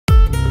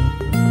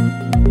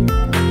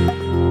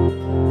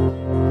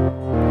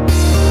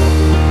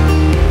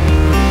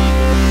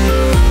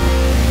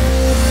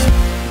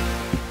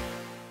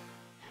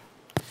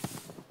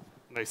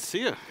I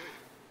see you.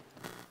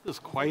 This is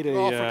quite a...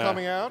 all for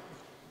coming out.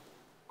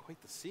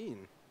 Quite the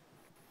scene.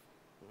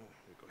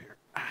 Go here.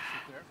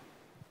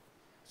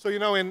 So, you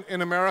know,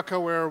 in America,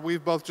 where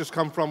we've both just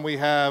come from, we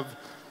have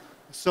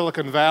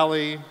Silicon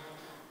Valley.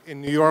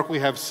 In New York, we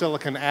have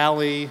Silicon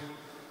Alley.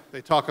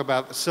 They talk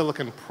about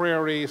Silicon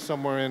Prairie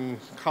somewhere in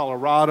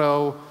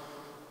Colorado.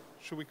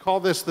 Should we call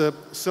this the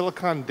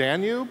Silicon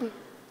Danube?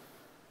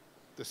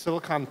 The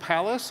Silicon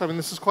Palace? I mean,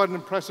 this is quite an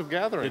impressive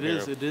gathering here.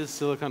 It is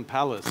Silicon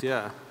Palace,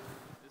 yeah.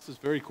 This is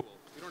very cool.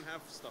 We don't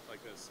have stuff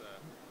like this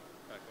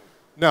back home.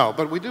 No,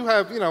 but we do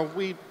have, you know,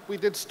 we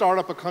did start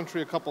up a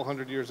country a couple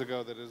hundred years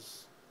ago that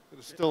is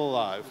still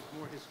alive. There's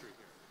more history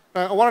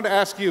here. I wanted to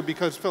ask you,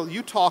 because, Phil,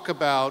 you talk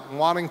about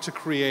wanting to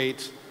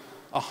create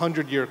a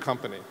 100-year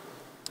company.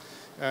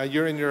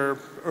 You're in your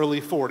early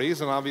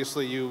 40s, and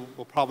obviously you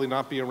will probably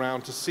not be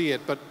around to see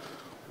it, but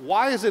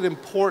why is it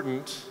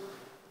important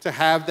to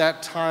have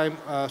that time,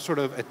 sort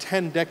of a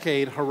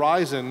 10-decade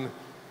horizon,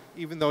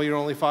 even though you're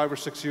only 5 or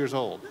 6 years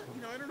old?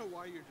 You know, I don't know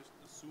why you're just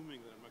assuming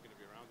that I'm not going to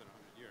be around in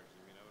 100 years.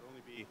 I mean, I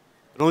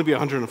would only be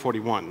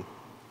 141,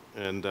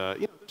 and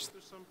you know, there's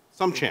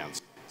some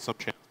chance,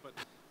 but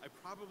I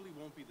probably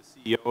won't be the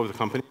CEO of the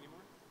company anymore.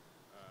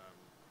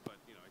 But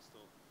you know, I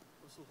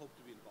still hope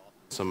to be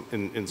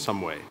involved in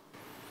some way.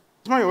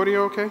 Is my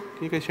audio okay?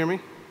 Can you guys hear me?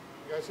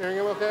 You guys hearing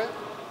him okay?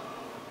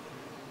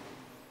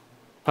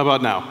 How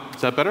about now?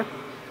 Is that better?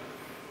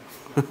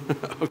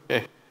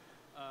 Okay.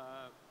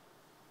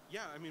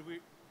 Yeah, I mean,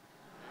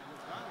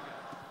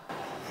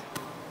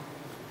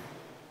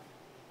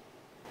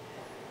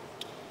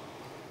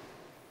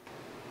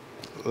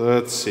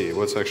 let's see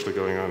what's actually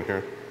going on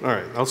here. All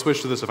right, I'll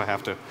switch to this if I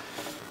have to,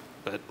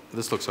 but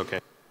this looks okay.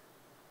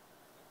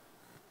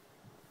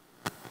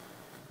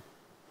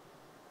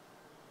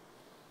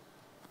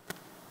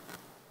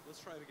 Let's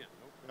try it again.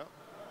 Nope. Yep.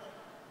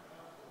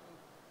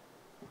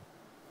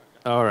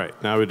 All right,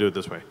 now we do it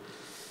this way.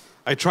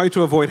 I try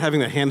to avoid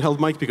having a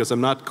handheld mic because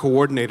I'm not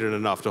coordinated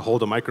enough to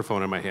hold a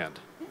microphone in my hand.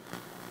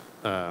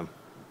 But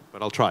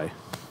I'll try.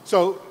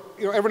 So,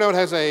 you know, Evernote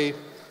has a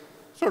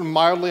sort of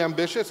mildly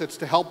ambitious. It's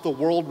to help the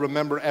world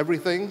remember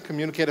everything,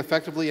 communicate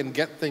effectively, and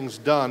get things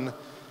done.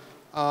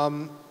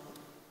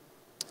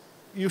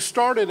 You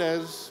started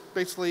as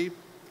basically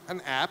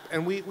an app,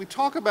 and we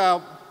talk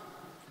about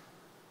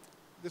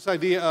this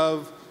idea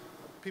of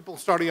people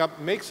starting up,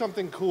 make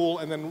something cool,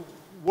 and then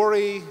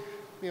worry,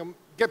 you know,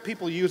 get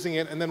people using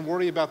it, and then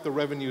worry about the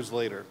revenues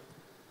later.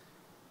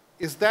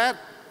 Is that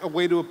a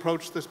way to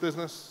approach this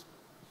business?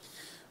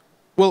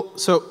 Well,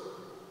 so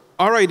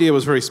our idea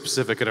was very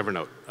specific at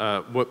Evernote.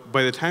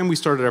 By the time we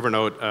started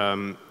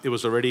Evernote, it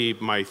was already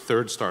my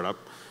third startup,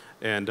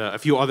 and a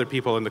few other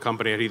people in the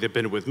company had either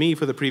been with me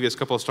for the previous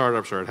couple of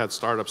startups or had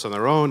startups on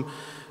their own.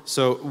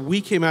 So we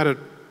came at it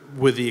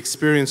with the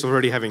experience of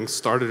already having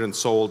started and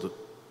sold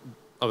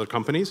other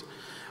companies.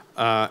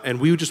 And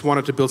we just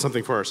wanted to build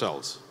something for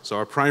ourselves. So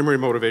our primary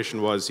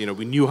motivation was, you know,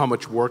 we knew how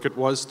much work it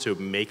was to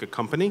make a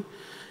company,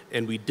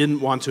 and we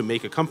didn't want to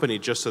make a company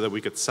just so that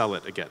we could sell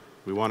it again.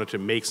 We wanted to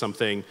make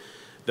something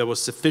that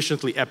was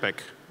sufficiently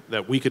epic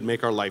that we could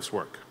make our lives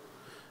work.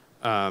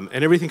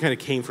 And everything kind of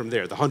came from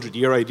there. The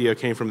 100-year idea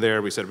came from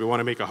there. We said we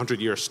want to make a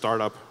 100-year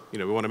startup. You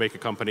know, we want to make a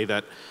company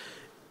that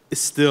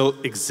still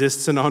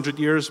exists in 100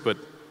 years, but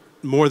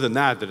more than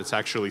that, that it's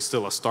actually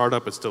still a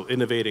startup, it's still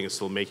innovating, it's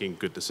still making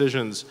good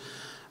decisions.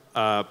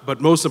 But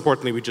most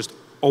importantly, we just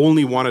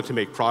only wanted to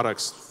make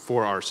products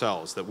for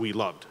ourselves that we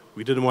loved.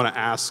 We didn't want to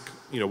ask,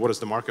 you know, what does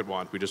the market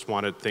want? We just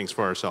wanted things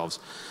for ourselves.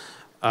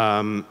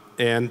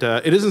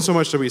 It isn't so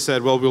much that we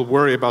said, well, we'll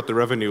worry about the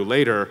revenue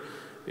later.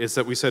 It's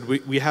that we said we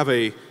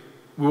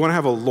want to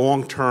have a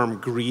long-term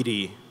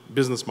greedy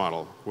business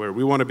model where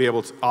we want to be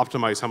able to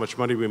optimize how much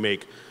money we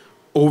make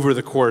over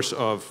the course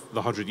of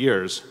the 100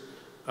 years.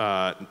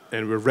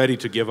 And we're ready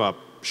to give up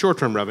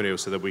short-term revenue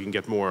so that we can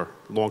get more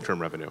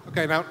long-term revenue.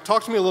 Okay, now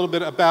talk to me a little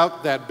bit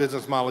about that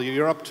business model.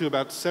 You're up to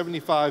about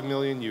 75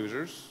 million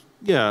users.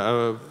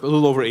 Yeah, a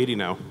little over 80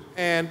 now.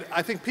 And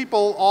I think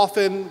people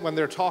often, when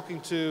they're talking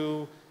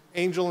to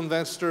angel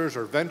investors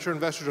or venture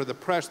investors or the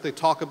press, they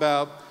talk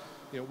about,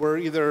 you know, we're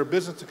either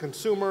business to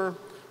consumer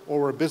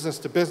or we're business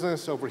to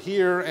business over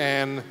here,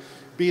 and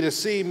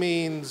B2C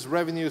means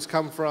revenues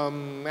come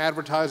from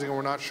advertising and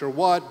we're not sure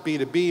what.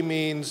 B2B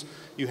means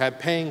you have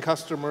paying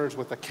customers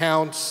with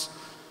accounts.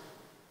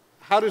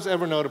 How does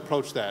Evernote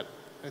approach that?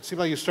 It seems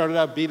like you started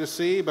out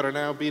B2C but are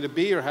now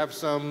B2B, or have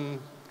some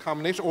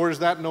combination, or is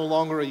that no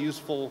longer a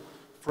useful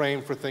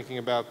frame for thinking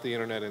about the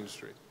internet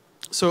industry?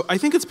 So I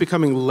think it's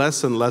becoming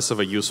less and less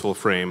of a useful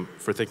frame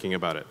for thinking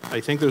about it.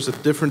 I think there's a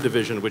different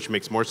division which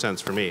makes more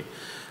sense for me.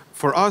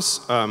 For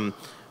us,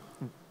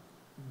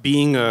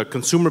 being a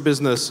consumer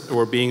business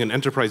or being an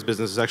enterprise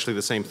business is actually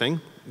the same thing,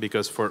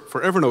 because for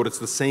Evernote, it's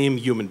the same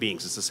human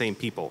beings, it's the same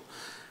people.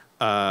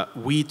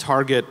 We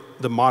target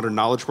the modern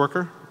knowledge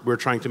worker. We're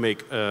trying to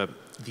make the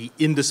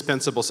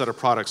indispensable set of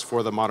products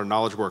for the modern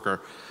knowledge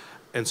worker.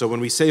 And so when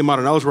we say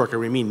modern knowledge worker,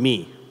 we mean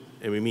me,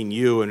 and we mean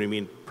you, and we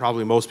mean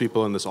probably most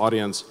people in this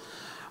audience.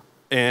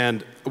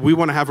 And we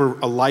want to have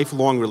a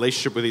lifelong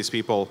relationship with these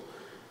people,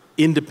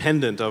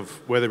 independent of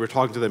whether we're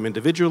talking to them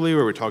individually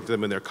or we're talking to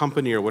them in their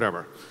company or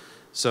whatever.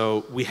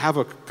 So we have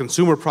a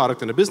consumer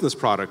product and a business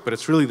product, but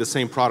it's really the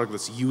same product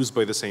that's used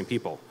by the same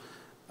people.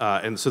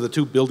 And so the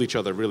two build each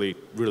other really,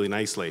 really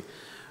nicely.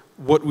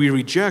 What we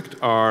reject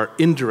are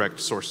indirect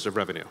sources of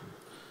revenue.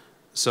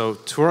 So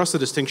for us, the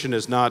distinction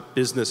is not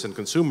business and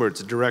consumer,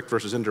 it's direct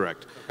versus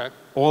indirect. Okay.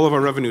 All of our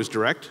revenue is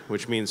direct,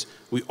 which means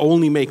we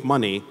only make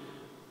money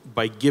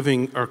by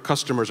giving our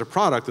customers a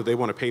product that they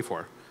want to pay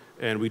for.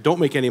 And we don't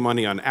make any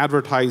money on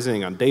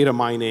advertising, on data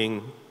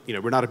mining. You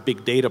know, we're not a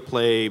big data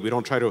play. We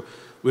don't try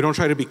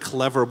to be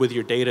clever with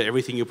your data.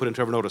 Everything you put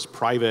into Evernote is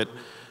private.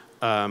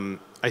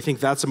 I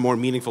think that's a more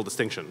meaningful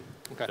distinction,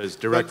 is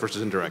direct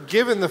versus indirect.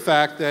 Given the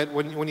fact that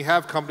when you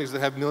have companies that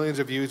have millions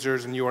of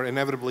users and you are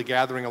inevitably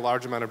gathering a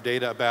large amount of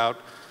data about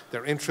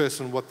their interests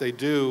and what they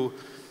do,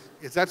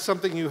 is that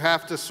something you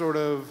have to sort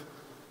of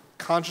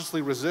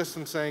consciously resist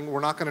and saying,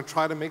 we're not going to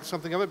try to make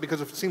something of it?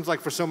 Because it seems like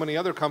for so many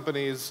other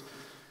companies,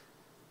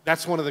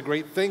 that's one of the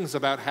great things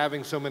about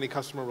having so many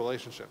customer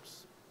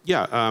relationships.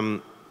 Yeah,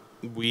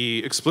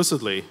 we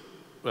explicitly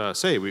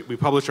say, we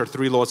published our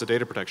 3 laws of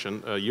data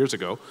protection years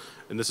ago,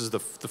 and this is the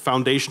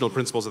foundational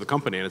principles of the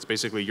company, and it's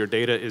basically your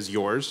data is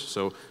yours,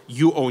 so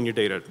you own your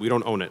data, we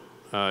don't own it.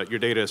 Your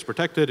data is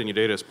protected and your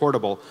data is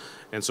portable,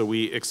 and so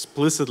we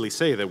explicitly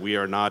say that we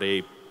are not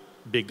a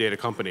big data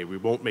company. We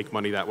won't make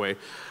money that way.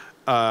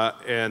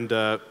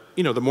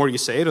 You know, the more you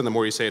say it and the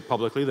more you say it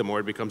publicly, the more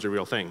it becomes a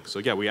real thing. So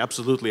yeah, we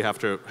absolutely have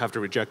to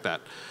reject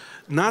that.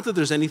 Not that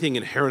there's anything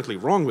inherently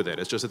wrong with it,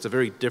 it's just it's a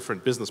very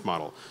different business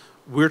model.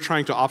 We're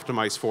trying to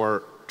optimize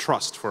for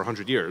trust for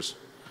 100 years.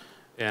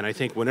 And I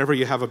think whenever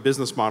you have a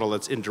business model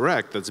that's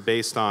indirect, that's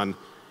based on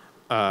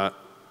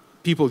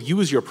people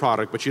use your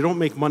product, but you don't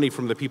make money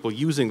from the people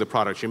using the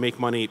product, you make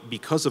money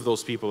because of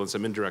those people in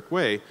some indirect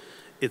way,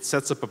 it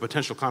sets up a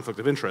potential conflict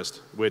of interest,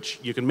 which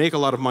you can make a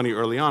lot of money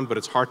early on, but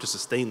it's hard to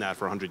sustain that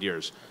for 100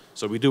 years.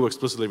 So we do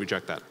explicitly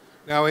reject that.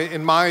 Now,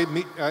 in my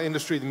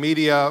industry, the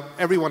media,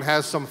 everyone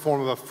has some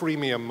form of a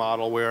freemium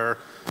model where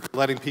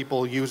letting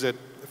people use it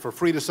for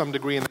free to some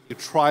degree, and then you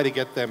try to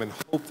get them and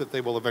hope that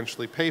they will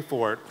eventually pay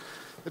for it.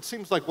 It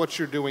seems like what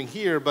you're doing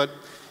here, but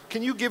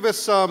can you give us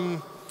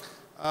some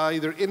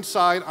either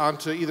insight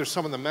onto either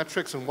some of the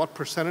metrics and what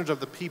percentage of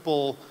the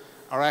people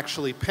are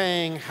actually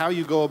paying, how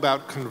you go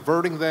about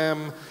converting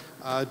them?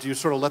 Do you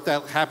sort of let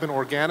that happen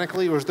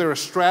organically, or is there a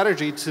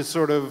strategy to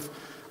sort of,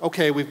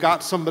 okay, we've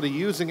got somebody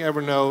using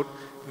Evernote,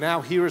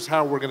 now here's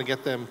how we're going to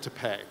get them to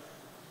pay?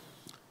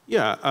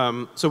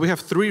 Yeah, so we have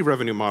 3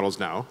 revenue models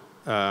now,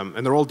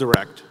 and they're all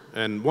direct.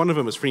 And one of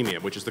them is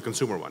freemium, which is the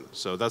consumer one.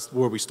 So that's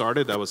where we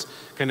started. That was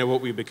kind of what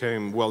we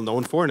became well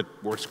known for, and it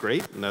works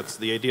great. And that's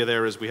the idea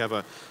there is we have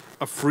a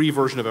free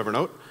version of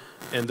Evernote.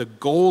 And the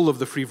goal of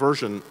the free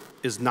version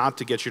is not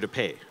to get you to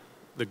pay.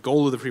 The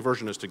goal of the free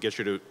version is to get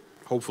you to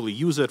hopefully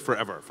use it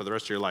forever, for the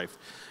rest of your life,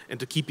 and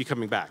to keep you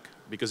coming back.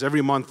 Because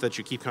every month that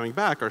you keep coming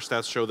back, our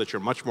stats show that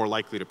you're much more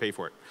likely to pay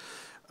for it.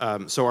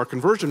 So our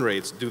conversion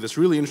rates do this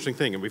really interesting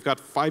thing, and we've got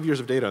 5 years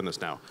of data on this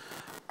now.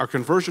 Our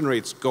conversion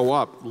rates go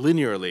up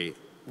linearly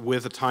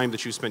with the time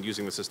that you spent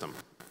using the system.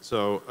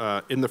 So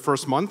in the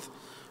first month,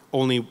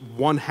 only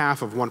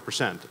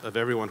 1/2% of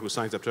everyone who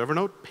signs up to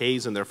Evernote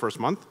pays in their first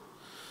month.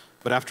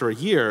 But after a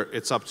year,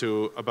 it's up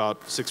to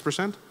about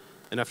 6%.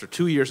 And after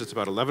 2 years, it's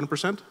about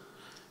 11%.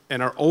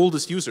 And our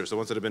oldest users, the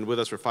ones that have been with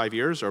us for 5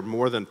 years, are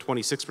more than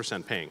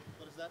 26% paying.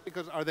 But is that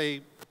because are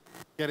they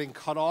getting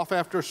cut off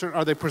after a certain,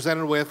 are they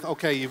presented with,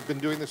 okay, you've been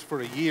doing this for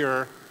a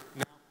year,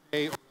 now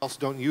pay or else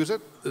don't use it?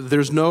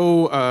 There's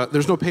no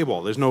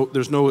paywall.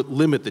 There's no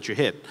limit that you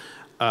hit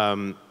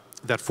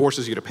that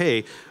forces you to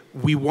pay.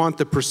 We want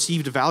the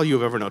perceived value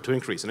of Evernote to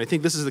increase. And I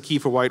think this is the key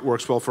for why it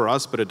works well for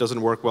us, but it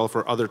doesn't work well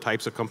for other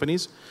types of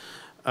companies.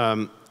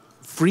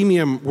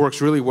 Freemium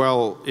works really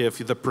well if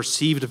the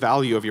perceived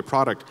value of your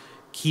product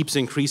keeps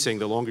increasing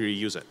the longer you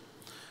use it.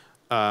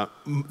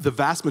 The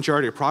vast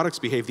majority of products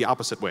behave the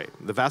opposite way.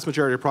 The vast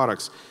majority of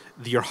products,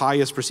 your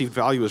highest perceived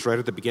value is right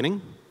at the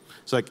beginning.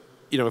 So like,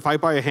 you know, if I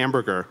buy a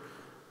hamburger,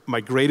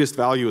 my greatest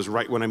value is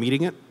right when I'm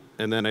eating it,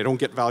 and then I don't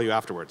get value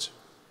afterwards.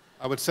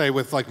 I would say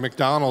with like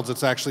McDonald's,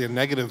 it's actually a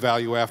negative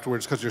value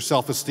afterwards because your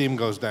self-esteem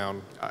goes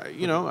down.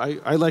 You know,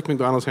 I like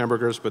McDonald's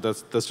hamburgers, but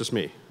that's just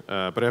me.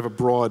 But I have a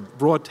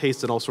broad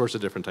taste in all sorts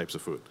of different types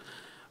of food.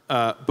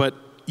 But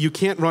you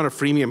can't run a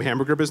freemium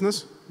hamburger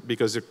business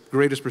because the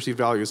greatest perceived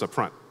value is up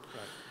front.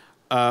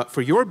 Right.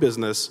 For your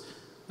business,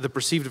 the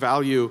perceived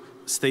value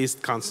stays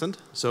constant.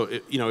 So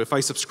you know, if I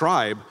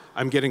subscribe,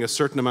 I'm getting a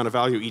certain amount of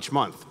value each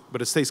month, but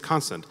it stays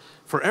constant.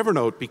 For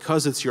Evernote,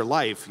 because it's your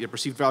life, your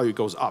perceived value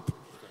goes up.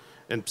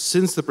 And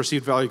since the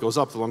perceived value goes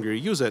up the longer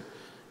you use it,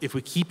 if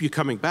we keep you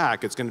coming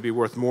back, it's going to be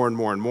worth more and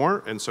more and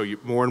more, and so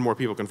more and more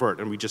people convert,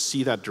 and we just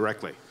see that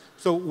directly.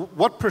 So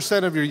what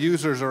 % of your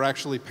users are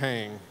actually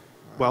paying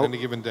on any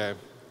given day?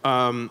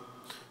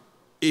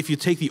 If you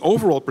take the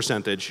overall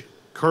percentage,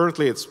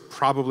 currently it's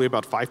probably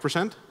about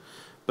 5%,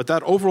 but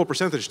that overall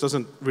percentage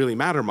doesn't really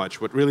matter much.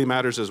 What really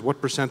matters is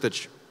what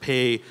percentage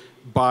pay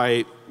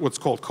by what's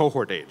called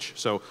cohort age.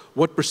 So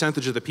what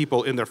percentage of the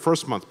people in their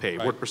first month pay?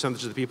 Right. What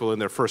percentage of the people in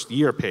their first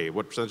year pay?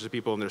 What percentage of the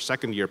people in their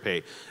second year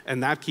pay?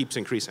 And that keeps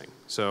increasing.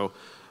 So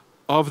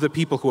of the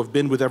people who have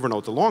been with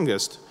Evernote the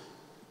longest,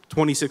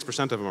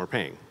 26% of them are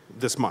paying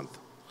this month,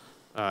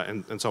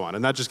 and so on.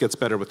 And that just gets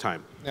better with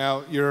time.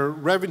 Now, your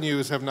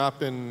revenues have not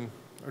been,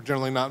 or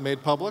generally not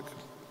made public,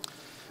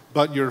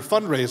 but your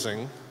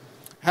fundraising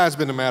has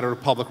been a matter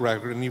of public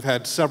record, and you've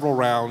had several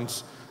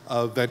rounds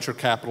of venture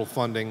capital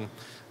funding.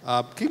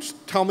 Can you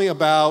just tell me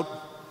about,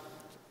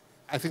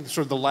 I think,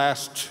 sort of the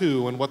last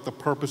two and what the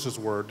purposes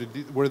were?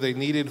 Were they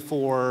needed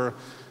for,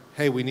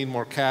 hey, we need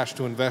more cash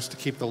to invest to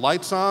keep the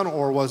lights on,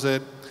 or was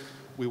it,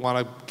 we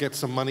want to get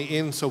some money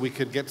in so we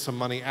could get some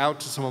money out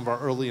to some of our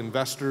early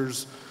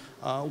investors?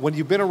 When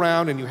you've been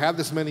around and you have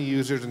this many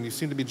users and you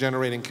seem to be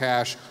generating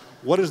cash,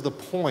 what is the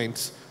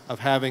point of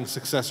having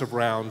successive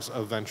rounds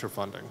of venture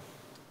funding?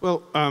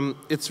 Well,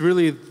 it's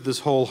really this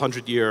whole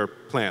 100-year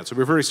plan. So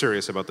we're very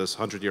serious about this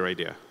 100-year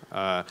idea.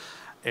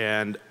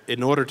 And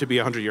in order to be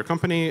a 100-year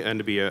company and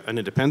to be an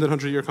independent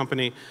 100-year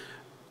company,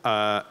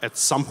 at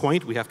some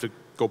point we have to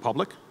go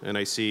public. And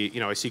I see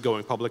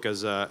going public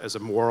as a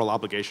moral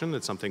obligation.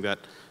 It's something that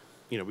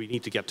we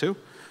need to get to.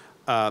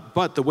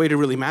 But the way to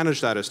really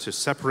manage that is to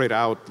separate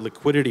out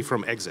liquidity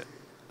from exit.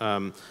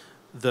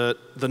 The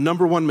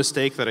number one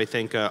mistake that I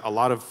think a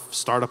lot of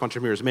startup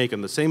entrepreneurs make,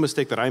 and the same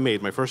mistake that I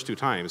made my first 2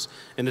 times,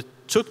 and it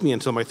took me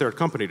until my 3rd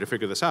company to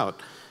figure this out,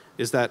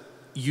 is that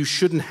you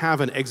shouldn't have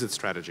an exit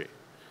strategy.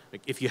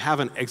 Like, if you have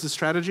an exit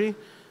strategy,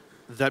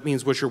 that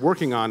means what you're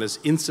working on is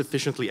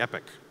insufficiently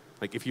epic.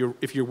 Like, if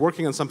you're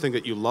working on something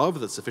that you love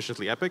that's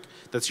sufficiently epic,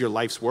 that's your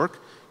life's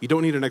work, you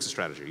don't need an exit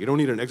strategy. You don't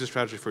need an exit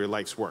strategy for your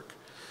life's work.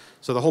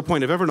 So the whole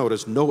point of Evernote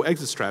is no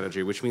exit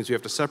strategy, which means you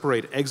have to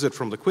separate exit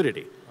from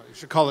liquidity. You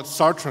should call it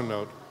Sartre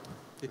Note.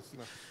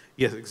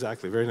 Yes,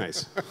 exactly. Very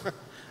nice.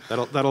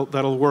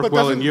 That'll work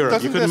well in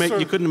Europe. You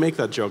couldn't make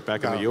that joke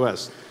back in the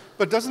U.S.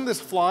 But doesn't this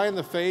fly in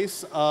the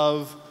face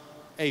of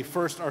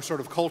our sort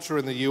of culture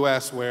in the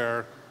U.S.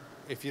 where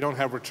if you don't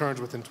have returns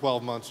within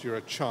 12 months, you're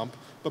a chump?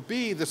 But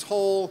B, this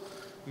whole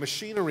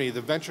machinery,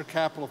 the venture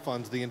capital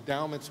funds, the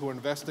endowments who are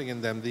investing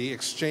in them, the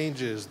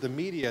exchanges, the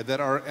media that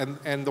are,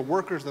 and the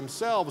workers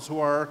themselves who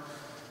are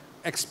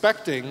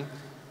expecting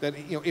that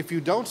if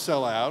you don't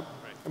sell out,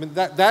 I mean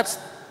that's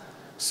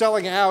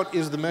selling out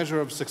is the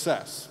measure of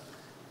success.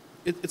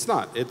 It's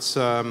not. It's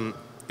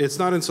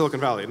not in Silicon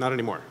Valley. Not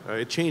anymore.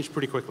 It changed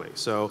pretty quickly.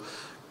 So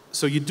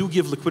you do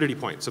give liquidity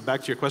points. So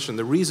back to your question,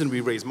 the reason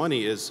we raise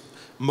money is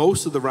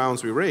most of the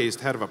rounds we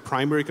raised had a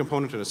primary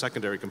component and a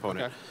secondary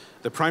component. Okay.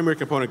 The primary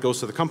component goes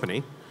to the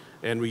company,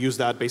 and we use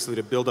that basically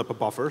to build up a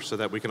buffer so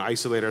that we can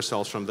isolate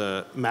ourselves from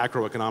the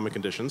macroeconomic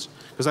conditions.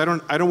 Because I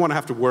don't want to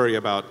have to worry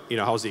about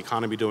how's the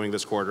economy doing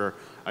this quarter.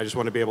 I just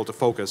want to be able to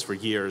focus for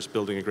years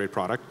building a great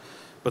product.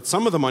 But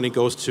some of the money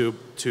goes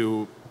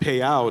to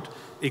pay out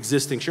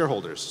existing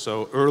shareholders.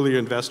 So earlier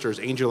investors,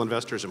 angel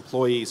investors,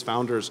 employees,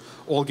 founders,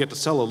 all get to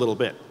sell a little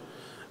bit.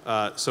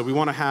 So we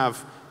want to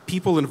have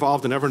people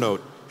involved in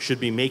Evernote should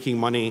be making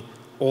money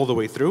all the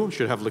way through,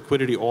 should have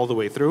liquidity all the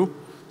way through,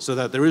 so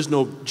that there is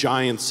no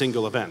giant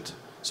single event.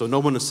 So no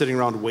one is sitting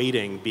around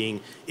waiting, being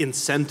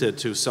incented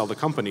to sell the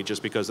company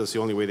just because that's the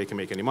only way they can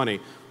make any money.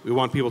 We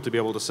want people to be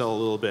able to sell a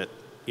little bit,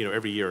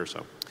 every year or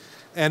so.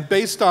 And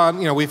based on,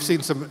 we've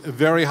seen some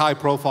very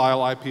high-profile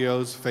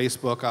IPOs,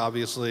 Facebook,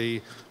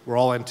 obviously. We're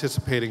all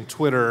anticipating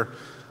Twitter.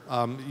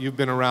 You've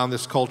been around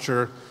this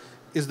culture.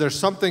 Is there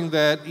something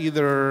that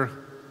either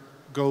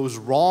goes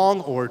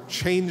wrong or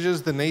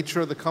changes the nature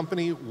of the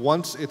company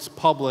once it's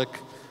public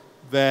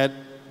that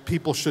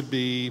people should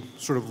be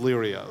sort of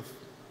leery of?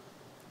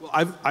 Well,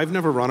 I've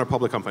never run a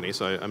public company,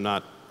 so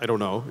I don't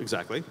know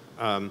exactly.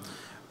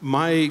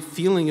 My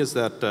feeling is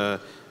that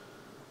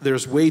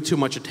there's way too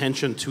much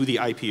attention to the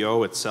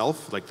IPO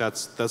itself. Like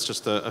that's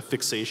just a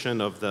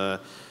fixation of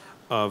kind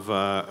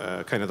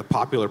of the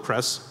popular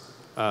press.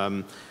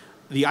 The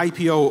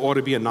IPO ought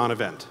to be a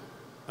non-event.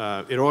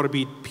 It ought to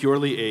be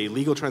purely a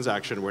legal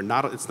transaction where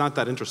it's not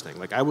that interesting.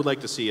 Like I would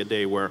like to see a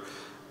day where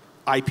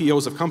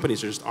IPOs of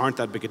companies just aren't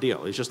that big a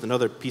deal. It's just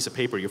another piece of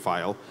paper you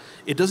file.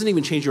 It doesn't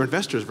even change your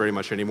investors very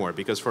much anymore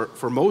because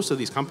for most of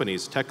these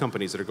companies, tech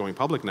companies that are going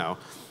public now,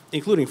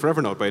 including for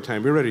Evernote by the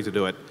time we're ready to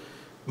do it,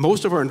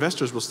 most of our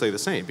investors will stay the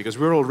same because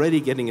we're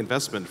already getting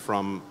investment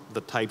from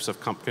the types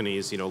of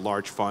companies,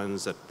 large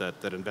funds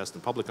that invest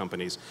in public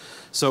companies.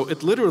 So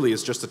it literally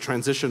is just a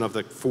transition of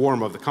the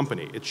form of the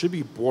company. It should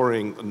be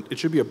boring. It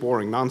should be a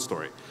boring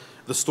non-story.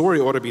 The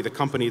story ought to be the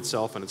company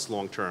itself and its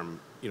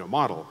long-term,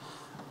 model.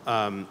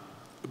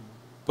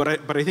 But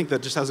I think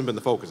that just hasn't been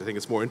the focus. I think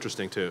it's more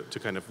interesting to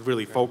kind of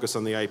really focus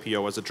on the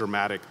IPO as a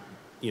dramatic,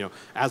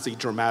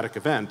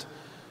 event.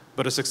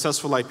 But a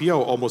successful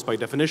IPO, almost by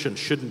definition,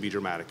 shouldn't be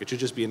dramatic. It should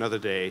just be another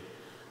day.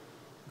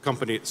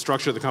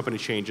 Structure of the company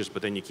changes,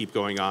 but then you keep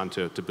going on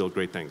to build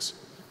great things.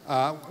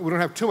 We don't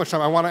have too much time.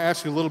 I want to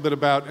ask you a little bit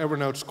about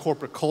Evernote's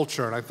corporate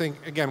culture. And I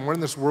think, again, we're in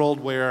this world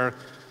where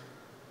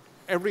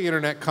every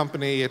internet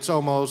company, it's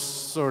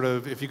almost sort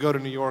of, if you go to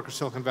New York or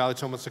Silicon Valley,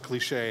 it's almost a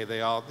cliche.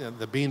 They all,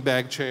 the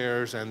beanbag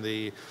chairs and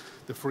the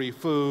free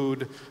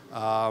food,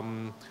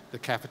 the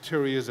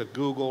cafeterias at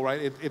Google,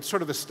 right? It's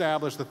sort of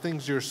established the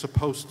things you're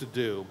supposed to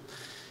do.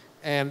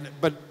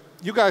 But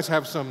you guys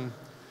have some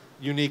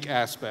unique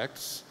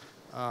aspects.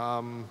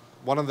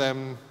 One of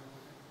them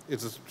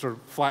is a sort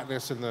of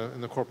flatness in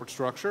the corporate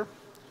structure,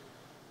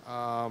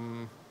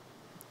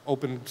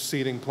 open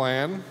seating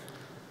plan,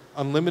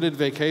 unlimited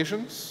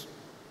vacations.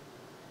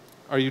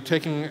 Are you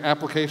taking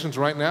applications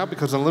right now?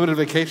 Because unlimited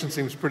vacation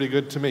seems pretty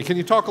good to me. Can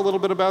you talk a little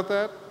bit about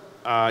that?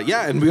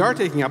 Yeah, and we are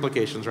taking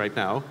applications right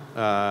now,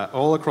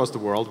 all across the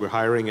world. We're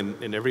hiring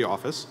in every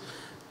office.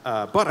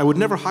 But I would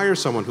never hire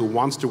someone who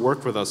wants to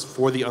work with us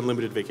for the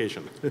unlimited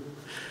vacation.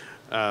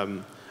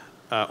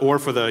 Or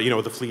for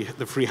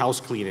the free house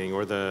cleaning,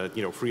 or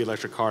the free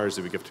electric cars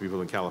that we give to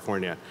people in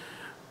California.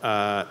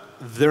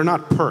 They're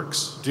not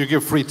perks. Do you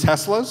give free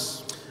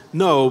Teslas?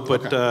 No,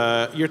 but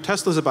okay. Your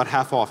Tesla's about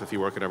half off if you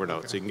work at Evernote,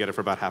 okay. So you can get it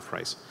for about half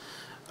price.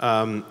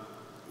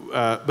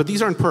 But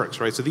these aren't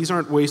perks, right? So these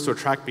aren't ways to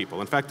attract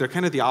people. In fact, they're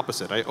kind of the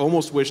opposite. I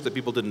almost wish that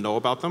people didn't know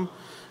about them,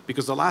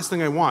 because the last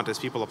thing I want is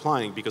people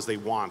applying because they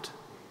want,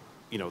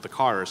 the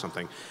car or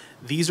something.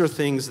 These are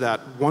things that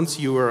once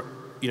you are,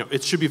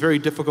 it should be very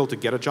difficult to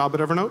get a job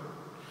at Evernote.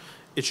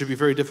 It should be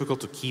very difficult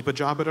to keep a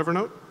job at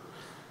Evernote.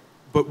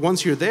 But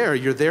once you're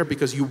there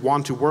because you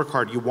want to work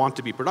hard, you want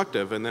to be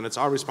productive, and then it's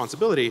our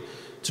responsibility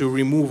to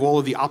remove all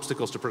of the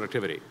obstacles to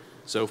productivity.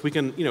 So if we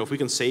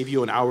can save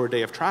you an hour a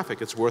day of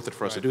traffic, it's worth it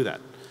for us to do that.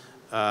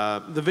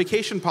 The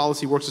vacation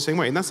policy works the same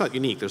way, and that's not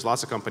unique. There's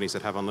lots of companies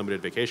that have unlimited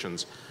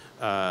vacations.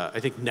 I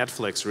think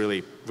Netflix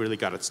really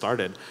got it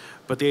started.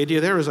 But the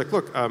idea there is like,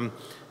 look,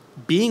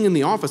 being in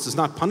the office is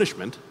not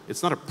punishment.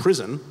 It's not a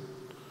prison.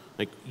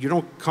 Like, you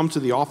don't come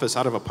to the office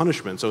out of a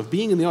punishment. So if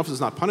being in the office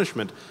is not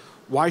punishment,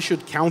 why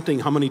should counting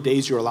how many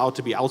days you're allowed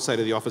to be outside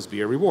of the office be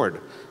a reward?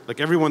 Like,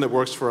 everyone that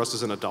works for us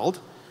is an adult.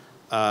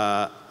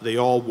 They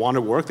all want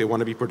to work. They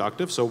want to be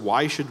productive. So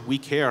why should we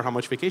care how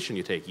much vacation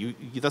you take?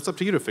 That's up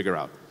to you to figure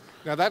out.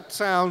 Now, that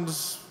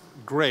sounds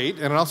great,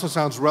 and it also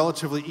sounds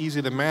relatively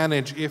easy to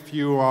manage if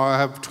you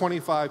have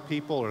 25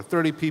 people or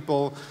 30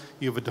 people.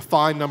 You have a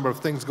defined number of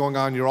things going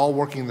on. You're all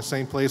working in the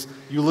same place.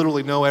 You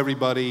literally know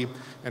everybody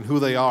and who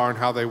they are and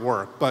how they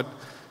work. But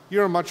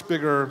you're a much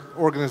bigger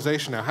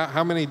organization now.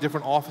 How many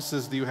different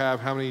offices do you have?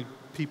 How many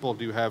people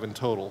do you have in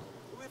total?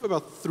 We have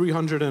about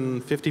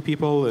 350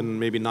 people in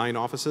maybe 9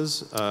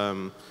 offices.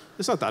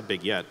 It's not that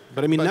big yet.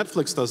 But I mean,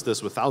 Netflix does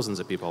this with thousands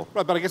of people.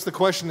 Right, but I guess the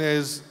question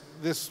is,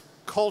 this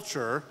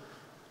culture,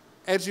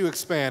 as you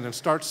expand and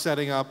start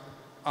setting up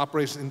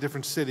operations in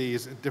different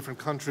cities, in different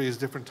countries,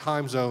 different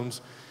time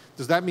zones,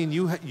 does that mean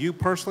you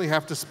personally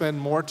have to spend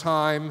more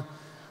time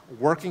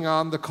working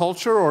on the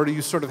culture, or do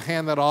you sort of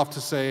hand that off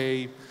to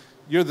say,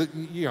 you're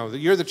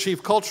the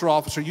chief culture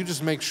officer, you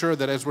just make sure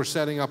that as we're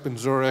setting up in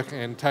Zurich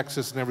and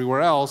Texas and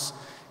everywhere else,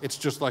 it's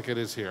just like it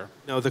is here?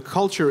 No, the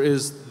culture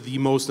is the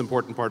most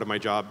important part of my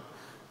job,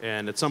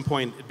 and at some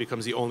point it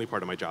becomes the only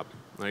part of my job.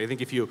 I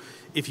think if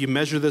you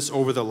measure this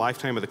over the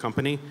lifetime of the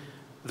company,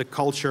 the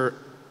culture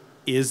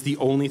is the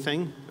only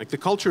thing. Like, the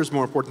culture is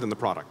more important than the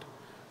product,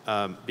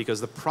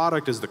 because the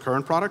product is the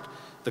current product.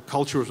 The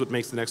culture is what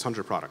makes the next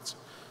 100 products.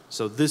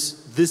 So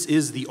this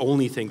is the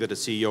only thing that a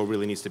CEO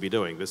really needs to be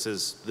doing. This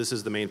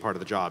is the main part of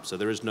the job. So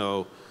there is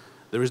no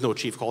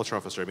chief culture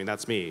officer. I mean,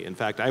 that's me. In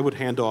fact, I would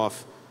hand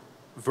off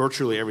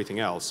virtually everything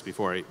else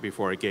before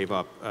I gave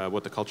up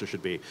what the culture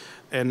should be.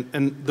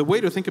 And the way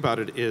to think about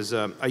it is,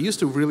 I used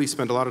to really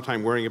spend a lot of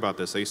time worrying about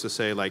this. I used to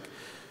say, like,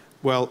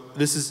 well,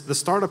 the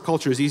startup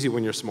culture is easy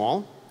when you're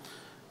small,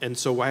 and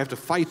so I have to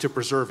fight to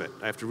preserve it.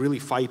 I have to really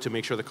fight to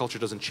make sure the culture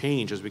doesn't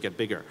change as we get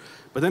bigger.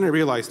 But then I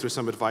realized, through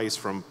some advice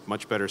from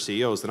much better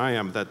CEOs than I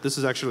am, that this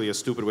is actually a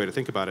stupid way to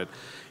think about it.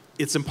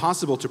 It's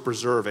impossible to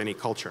preserve any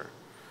culture.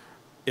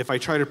 If I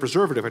try to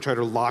preserve it, if I try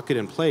to lock it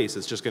in place,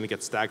 it's just going to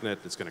get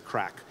stagnant, it's going to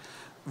crack.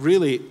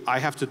 Really,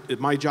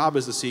 my job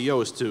as the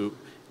CEO is to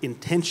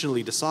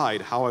intentionally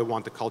decide how I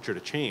want the culture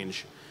to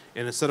change.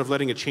 And instead of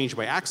letting it change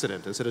by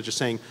accident, instead of just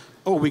saying,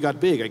 oh, we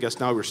got big, I guess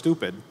now we're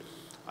stupid,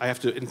 I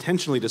have to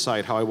intentionally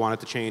decide how I want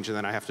it to change, and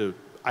then I have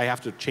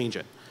to change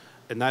it.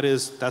 And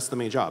that's the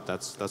main job.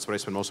 That's what I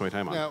spend most of my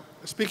time on. Now,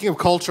 speaking of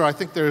culture, I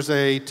think there's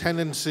a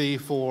tendency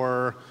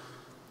for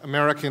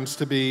Americans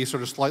to be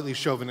sort of slightly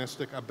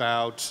chauvinistic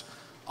about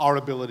our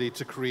ability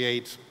to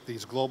create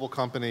these global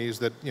companies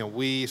that,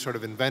 we sort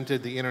of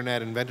invented the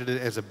internet, invented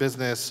it as a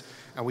business,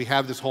 and we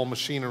have this whole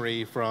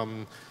machinery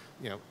from,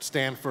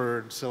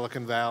 Stanford,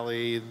 Silicon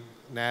Valley,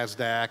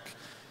 NASDAQ,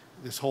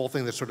 this whole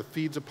thing that sort of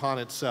feeds upon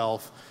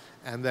itself,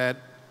 and that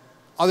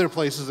other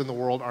places in the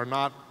world are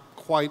not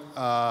quite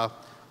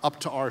up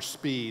to our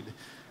speed.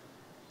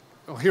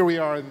 Well, here we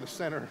are in the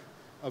center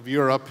of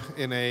Europe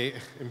in a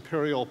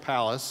imperial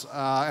palace,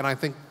 and I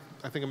think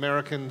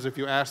Americans, if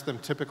you ask them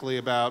typically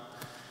about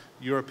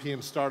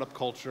European startup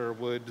culture,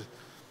 would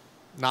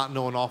not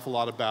know an awful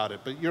lot about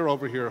it. But you're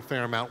over here a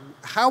fair amount.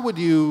 How would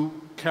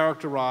you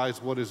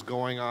characterize what is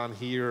going on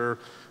here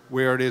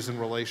where it is in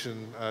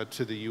relation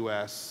to the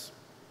US?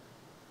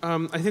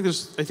 I think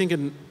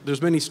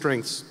there's many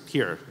strengths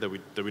here that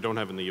we don't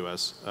have in the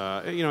U.S.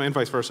 And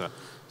vice versa.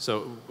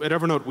 So at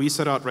Evernote, we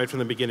set out right from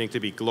the beginning to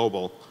be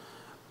global,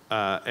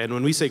 and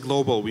when we say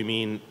global, we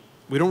mean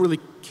we don't really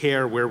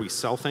care where we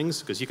sell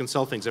things, because you can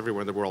sell things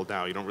everywhere in the world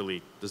now.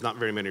 There's not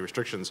very many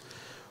restrictions.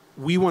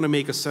 We want to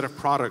make a set of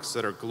products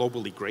that are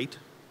globally great.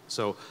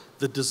 So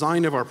the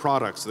design of our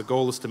products, the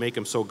goal is to make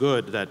them so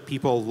good that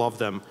people love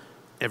them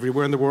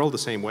everywhere in the world the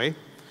same way.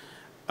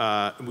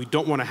 We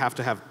don't want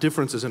to have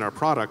differences in our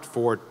product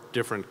for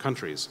different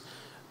countries.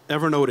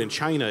 Evernote in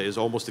China is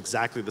almost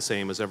exactly the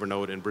same as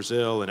Evernote in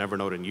Brazil, and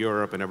Evernote in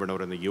Europe, and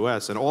Evernote in the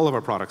US, and all of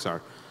our products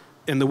are.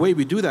 And the way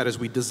we do that is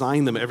we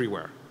design them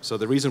everywhere. So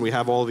the reason we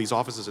have all of these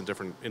offices in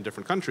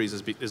different countries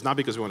is not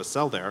because we want to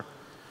sell there.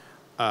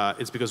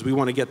 It's because we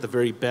want to get the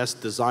very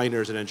best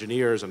designers and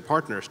engineers and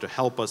partners to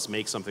help us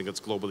make something that's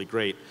globally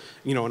great.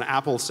 When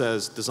Apple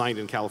says designed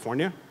in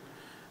California,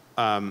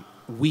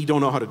 we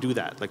don't know how to do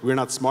that. Like, we're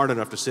not smart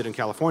enough to sit in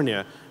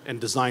California and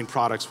design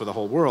products for the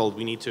whole world.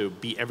 We need to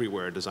be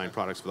everywhere and design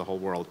products for the whole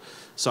world.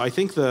 So I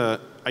think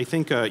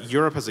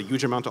Europe has a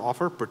huge amount to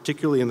offer,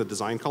 particularly in the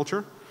design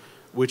culture,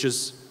 which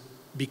is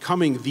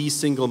becoming the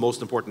single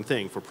most important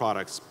thing for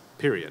products,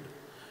 period.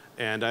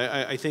 And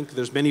I think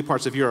there's many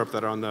parts of Europe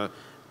that are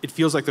it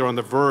feels like they're on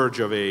the verge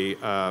of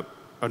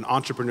an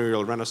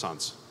entrepreneurial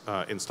renaissance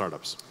in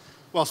startups.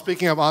 Well,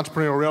 speaking of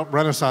entrepreneurial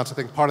renaissance, I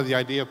think part of the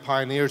idea of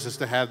Pioneers is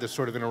to have this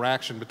sort of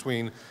interaction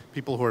between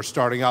people who are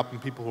starting up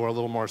and people who are a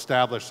little more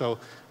established. So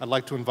I'd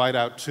like to invite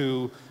out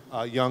two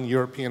young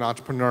European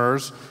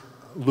entrepreneurs,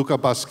 Luca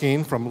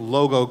Boschin from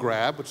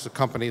LogoGrab, which is a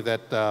company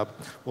that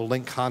will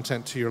link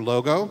content to your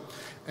logo,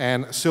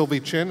 and Sylvie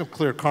Chin of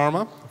Clear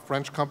Karma, a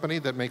French company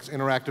that makes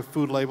interactive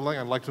food labeling.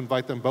 I'd like to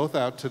invite them both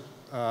out to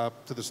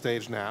the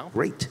stage now.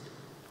 Great.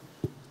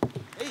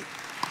 Hey.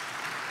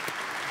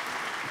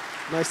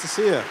 Nice to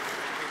see you.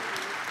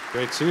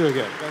 Great to see you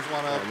again. You guys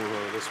want to move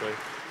over this way?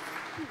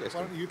 Why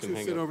don't you two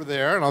sit over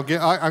there, and I'm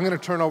going to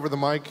turn over the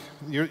mic.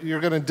 You're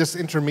going to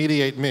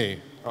disintermediate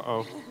me.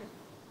 Uh-oh.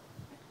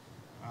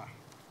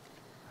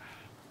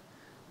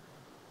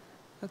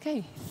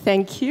 Okay,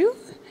 thank you.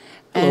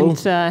 Hello.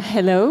 And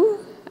hello.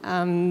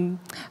 I'm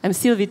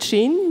Sylvie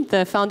Chin,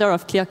 the founder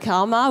of Clear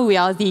Karma. We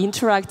are the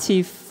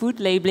interactive food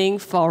labeling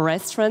for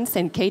restaurants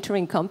and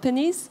catering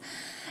companies.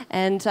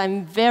 And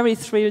I'm very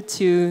thrilled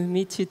to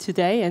meet you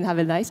today and have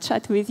a nice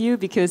chat with you,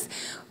 because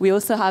we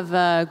also have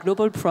a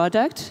global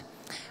product,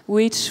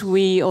 which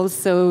we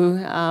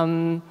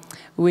also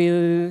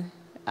will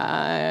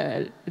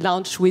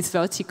launch with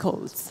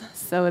verticals.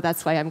 So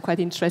that's why I'm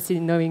quite interested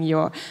in knowing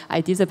your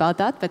ideas about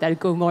that, but I'll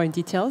go more in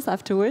details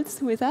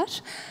afterwards with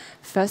that.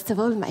 First of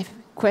all, my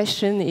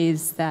question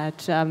is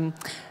that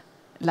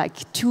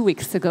like 2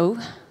 weeks ago,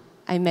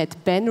 I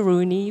met Ben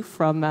Rooney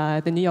from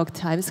the New York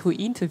Times, who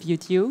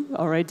interviewed you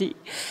already.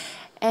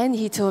 And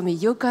he told me,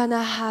 you're going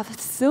to have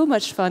so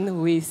much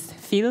fun with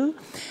Phil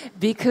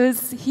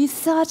because he's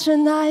such a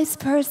nice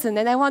person.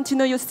 And I want to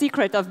know your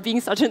secret of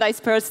being such a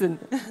nice person.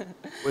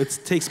 It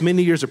takes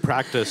many years of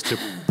practice to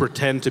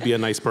pretend to be a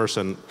nice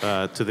person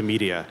to the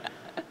media.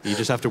 You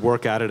just have to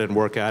work at it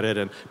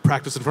and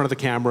practice in front of the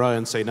camera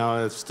and say,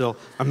 no,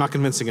 I'm not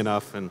convincing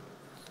enough. And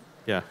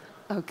yeah.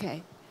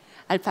 OK.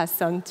 I'll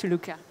pass on to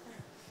Luca.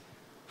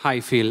 Hi,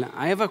 Phil.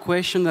 I have a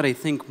question that I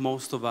think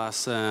most of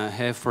us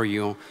have for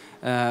you,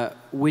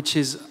 which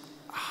is,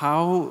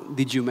 how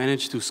did you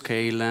manage to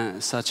scale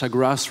such a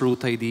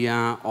grassroots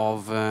idea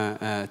of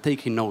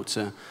taking notes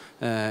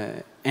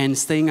and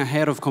staying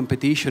ahead of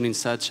competition in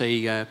such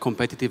a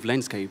competitive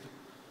landscape?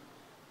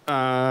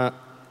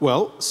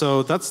 Well,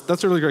 so that's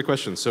a really great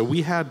question. So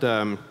we had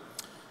the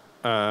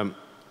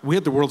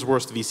world's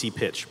worst VC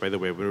pitch, by the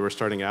way, when we were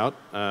starting out.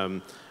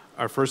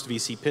 Our first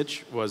VC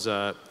pitch was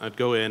I'd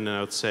go in and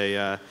I'd say,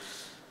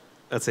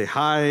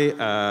 hi,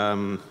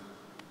 I'm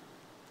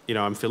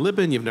Phil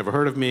Libin, you've never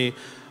heard of me.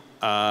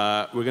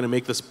 We're going to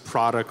make this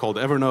product called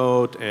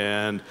Evernote,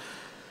 and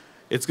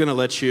it's going to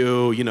let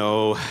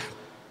you,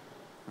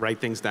 write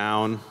things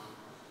down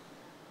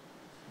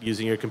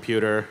using your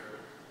computer.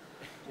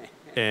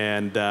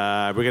 And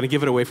we're going to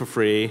give it away for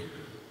free.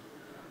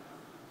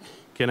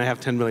 Can I have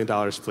 $10 million,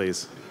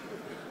 please?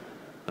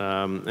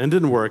 And it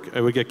didn't work.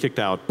 I would get kicked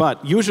out.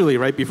 But usually,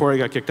 right before I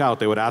got kicked out,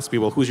 they would ask me,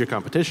 well, who's your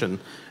competition?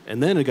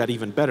 And then it got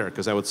even better,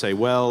 because I would say,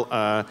 well,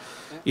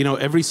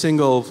 every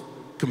single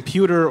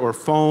computer or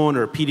phone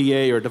or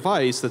PDA or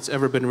device that's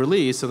ever been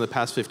released in the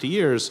past 50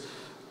 years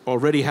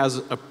already has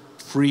a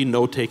free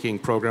note-taking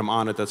program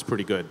on it that's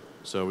pretty good.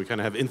 So we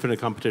kind of have infinite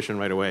competition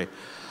right away.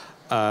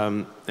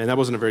 And that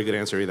wasn't a very good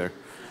answer either.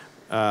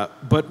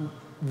 But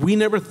we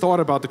never thought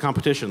about the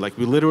competition. Like,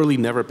 we literally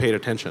never paid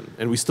attention,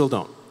 and we still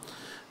don't.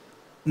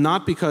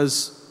 Not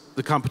because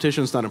the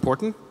competition is not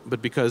important,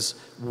 but because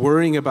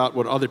worrying about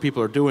what other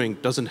people are doing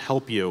doesn't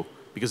help you,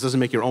 because it doesn't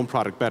make your own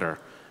product better.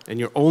 And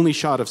your only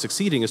shot of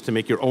succeeding is to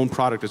make your own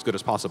product as good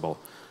as possible.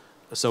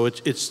 So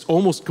it's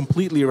almost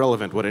completely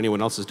irrelevant what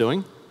anyone else is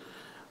doing.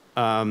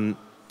 And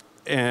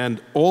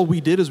all we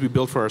did is we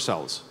built for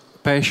ourselves.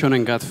 Passion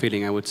and gut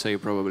feeling, I would say,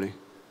 probably.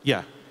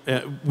 Yeah.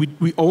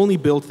 We only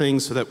build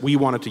things so that we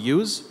wanted to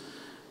use.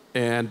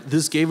 And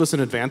this gave us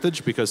an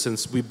advantage because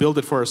since we built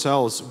it for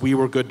ourselves, we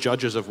were good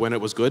judges of when it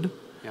was good.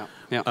 Yeah.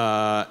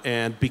 Yeah.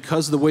 And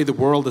because of the way the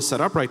world is set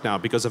up right now,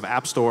 because of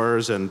app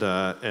stores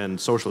and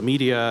social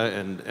media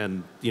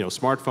and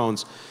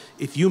smartphones,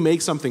 if you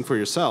make something for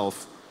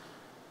yourself,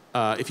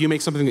 if you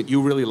make something that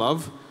you really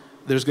love,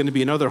 there's going to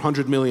be another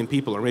 100 million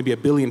people or maybe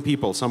 1 billion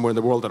people somewhere in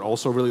the world that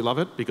also really love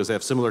it because they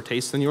have similar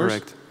tastes than yours.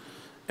 Correct.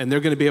 And they're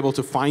going to be able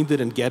to find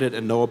it and get it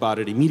and know about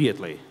it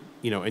immediately,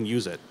 and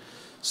use it.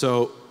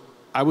 So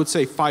I would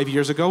say 5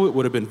 years ago, it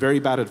would have been very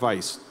bad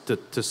advice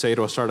to say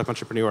to a startup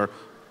entrepreneur,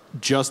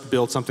 just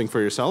build something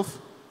for yourself.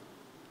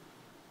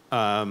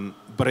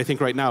 But I think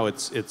right now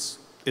it's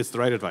the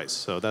right advice.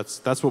 So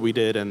that's what we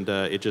did, and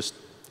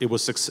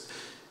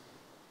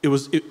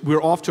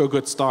we're off to a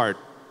good start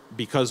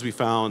because we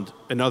found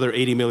another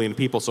 80 million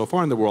people so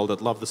far in the world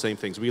that love the same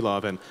things we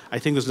love, and I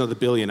think there's another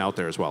billion out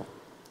there as well.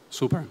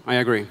 Super. I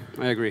agree.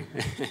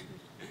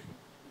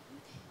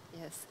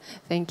 Yes,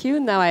 thank you.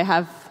 Now I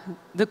have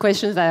the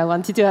questions that I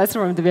wanted to ask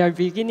from the very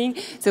beginning.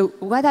 So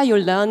what are your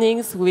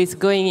learnings with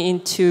going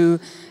into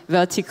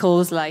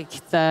verticals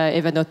like the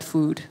Evernote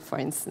food, for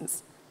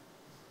instance?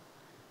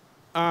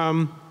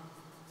 Well,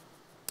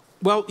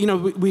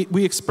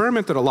 we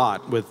experimented a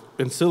lot with,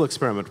 and still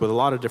experiment with a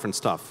lot of different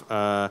stuff.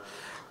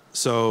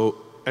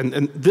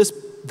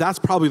 That's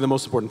probably the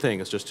most important thing,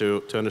 is just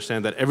to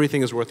understand that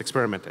everything is worth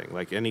experimenting.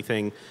 Like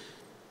anything,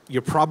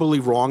 you're probably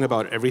wrong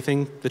about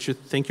everything that you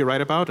think you're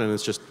right about, and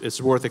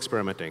it's worth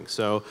experimenting.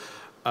 So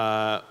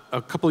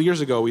a couple of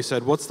years ago, we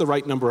said, what's the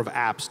right number of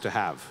apps to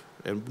have?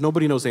 And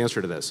nobody knows the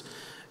answer to this.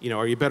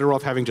 Are you better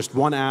off having just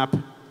one app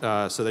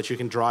so that you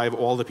can drive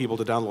all the people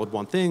to download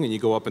one thing and you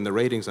go up in the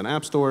ratings on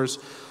app stores?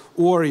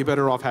 Or are you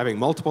better off having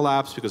multiple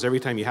apps because every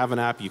time you have an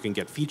app, you can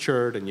get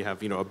featured and you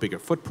have a bigger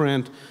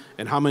footprint,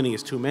 and how many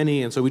is too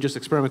many? And so we just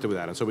experimented with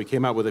that. And so we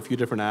came out with a few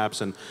different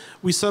apps, and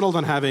we settled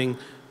on having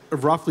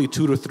roughly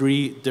 2 to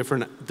 3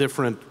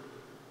 different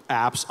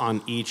apps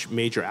on each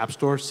major app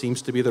store.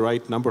 Seems to be the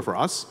right number for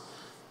us.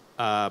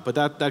 But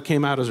that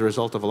came out as a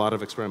result of a lot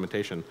of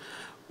experimentation.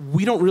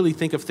 We don't really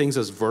think of things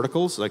as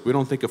verticals. Like, we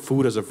don't think of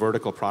food as a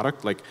vertical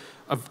product. Like,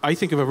 I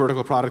think of a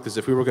vertical product as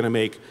if we were going to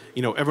make,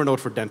 Evernote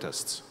for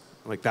dentists.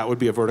 Like, that would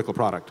be a vertical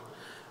product.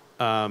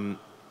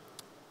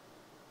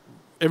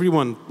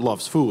 Everyone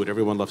loves food.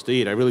 Everyone loves to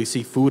eat. I really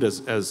see food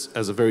as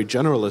a very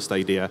generalist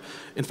idea.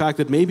 In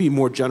fact, it may be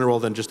more general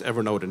than just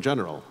Evernote in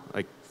general.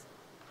 Like,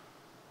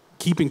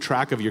 keeping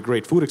track of your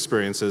great food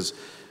experiences,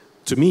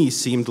 to me,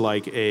 seemed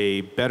like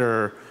a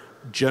better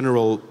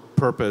general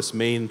purpose,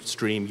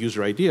 mainstream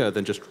user idea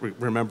than just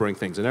remembering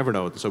things in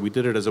Evernote. So we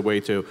did it as a way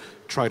to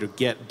try to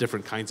get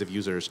different kinds of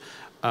users.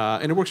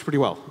 And it works pretty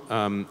well.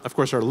 Of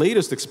course, our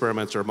latest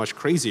experiments are much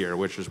crazier,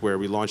 which is where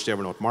we launched the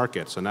Evernote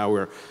Market. So now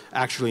we're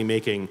actually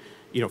making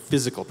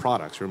physical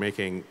products. We're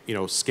making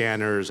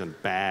scanners and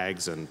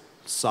bags and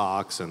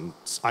socks and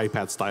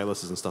iPad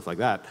styluses and stuff like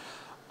that.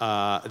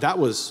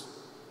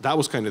 That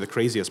was kind of the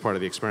craziest part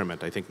of the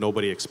experiment. I think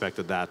nobody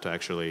expected that to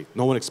actually,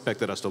 no one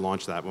expected us to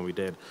launch that when we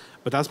did.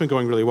 But that's been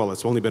going really well.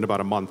 It's only been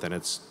about a month, and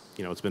it's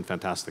been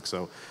fantastic.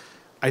 So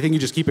I think you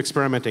just keep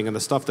experimenting, and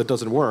the stuff that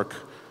doesn't work,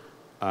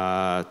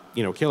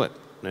 kill it.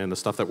 And the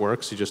stuff that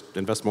works, you just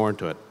invest more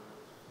into it.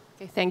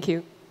 Okay, thank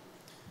you.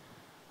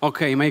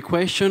 Okay, my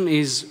question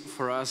is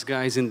for us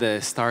guys in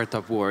the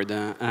startup world.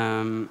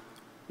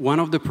 One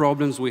of the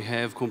problems we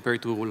have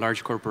compared to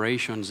large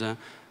corporations,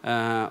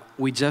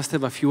 we just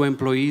have a few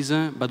employees,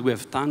 but we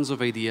have tons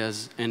of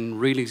ideas and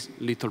really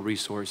little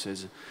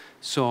resources.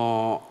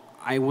 So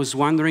I was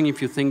wondering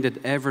if you think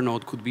that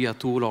Evernote could be a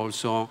tool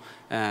also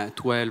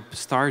to help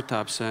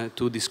startups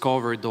to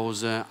discover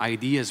those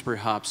ideas,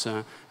 perhaps,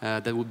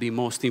 that would be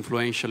most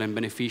influential and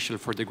beneficial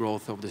for the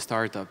growth of the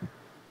startup.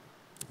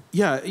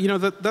 Yeah,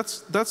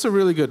 that's a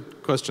really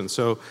good question.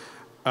 So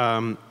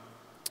my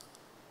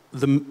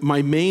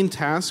main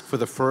task for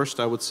the first,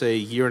 I would say,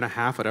 year and a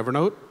half at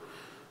Evernote,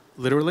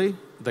 literally,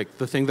 like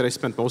the thing that I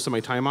spent most of my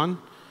time on,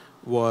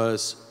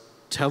 was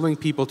telling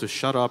people to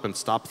shut up and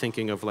stop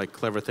thinking of like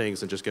clever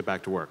things and just get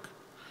back to work.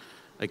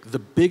 Like, the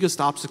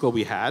biggest obstacle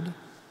we had,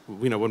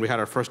 when we had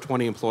our first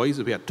 20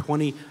 employees, we had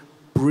 20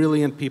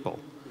 brilliant people.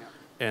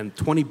 And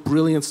 20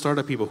 brilliant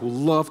startup people who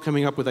love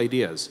coming up with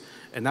ideas.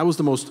 And that was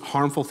the most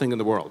harmful thing in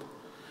the world,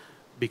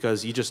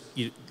 because you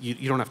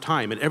don't have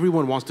time, and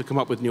everyone wants to come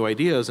up with new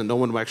ideas, and no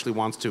one actually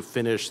wants to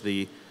finish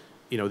the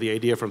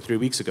idea from 3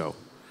 weeks ago.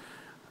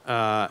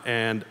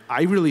 And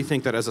I really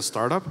think that as a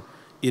startup,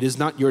 it is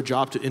not your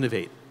job to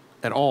innovate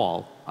at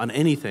all on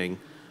anything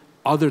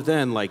other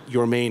than like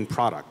your main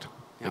product.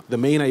 Yeah. Like, the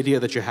main idea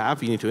that you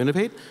have, you need to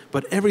innovate,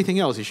 but everything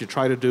else you should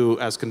try to do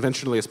as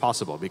conventionally as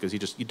possible, because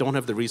you don't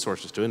have the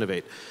resources to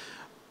innovate.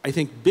 I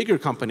think bigger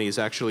companies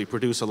actually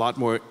produce a lot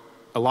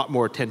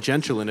more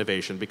tangential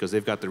innovation because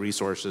they've got the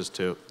resources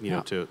to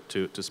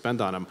to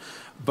spend on them.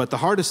 But the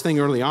hardest thing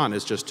early on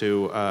is just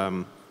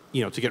to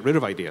get rid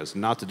of ideas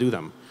and not to do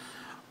them.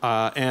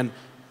 And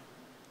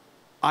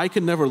I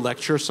could never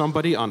lecture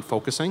somebody on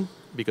focusing,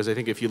 because I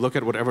think if you look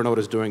at what Evernote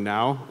is doing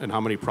now and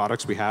how many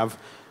products we have,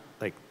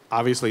 like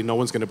obviously no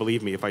one's going to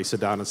believe me if I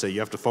sit down and say, you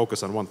have to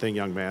focus on one thing,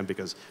 young man,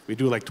 because we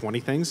do like 20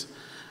 things,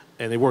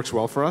 and it works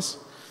well for us.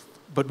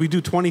 But we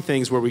do 20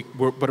 things where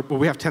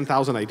we have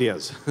 10,000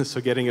 ideas. So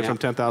getting it from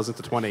 10,000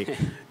 to 20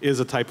 is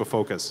a type of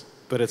focus,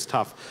 but it's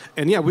tough.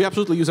 And yeah, we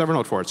absolutely use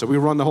Evernote for it. So we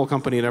run the whole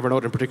company in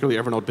Evernote, and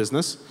particularly Evernote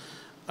Business.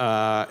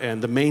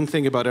 And the main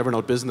thing about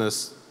Evernote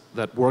Business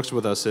that works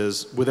with us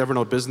is, with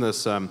Evernote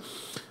Business,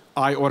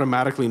 I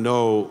automatically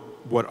know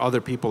what other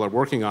people are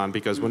working on,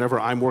 because whenever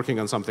I'm working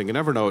on something in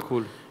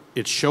Evernote,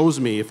 it shows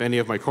me if any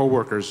of my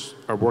coworkers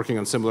are working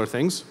on similar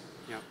things.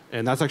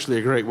 And that's actually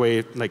a great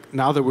way, like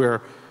now that we're,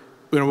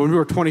 when we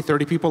were 20,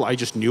 30 people, I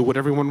just knew what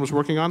everyone was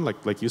working on,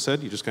 like you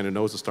said, you just kind of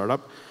know as a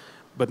startup.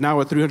 But now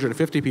at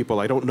 350 people,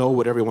 I don't know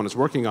what everyone is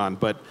working on,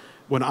 but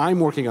when I'm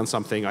working on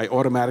something, I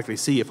automatically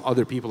see if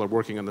other people are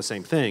working on the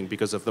same thing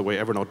because of the way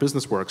Evernote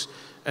Business works.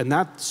 And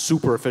that's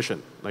super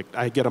efficient. Like,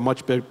 I get a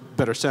much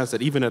better sense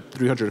that even at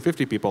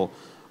 350 people,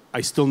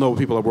 I still know what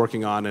people are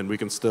working on, and we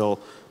can still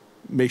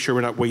make sure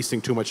we're not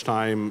wasting too much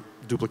time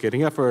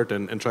duplicating effort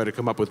and try to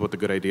come up with what the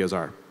good ideas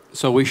are.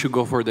 So we should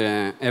go for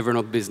the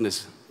Evernote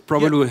Business.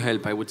 Probably will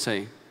help, I would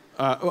say.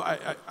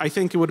 I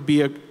think it would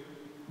be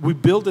we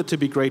build it to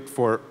be great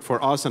for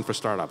us and for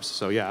startups.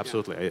 So yeah,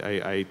 absolutely.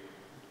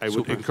 I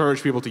would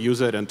encourage people to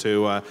use it and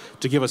to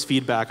give us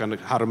feedback on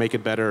how to make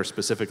it better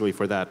specifically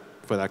for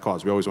that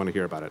cause. We always want to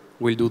hear about it.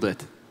 We'll do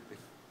that.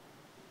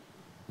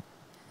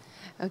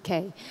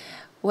 Okay.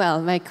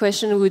 Well, my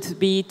question would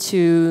be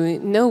to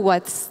know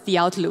what's the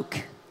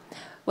outlook.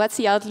 What's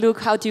the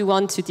outlook? How do you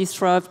want to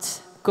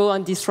go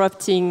on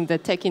disrupting the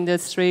tech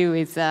industry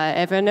with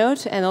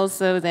Evernote? And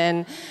also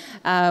then,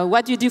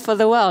 what do you do for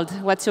the world?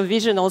 What's your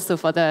vision also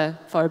for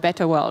a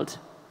better world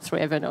through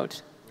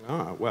Evernote?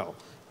 Well.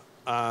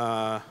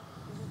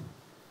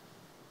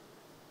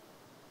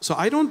 So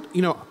I don't,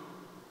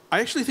 I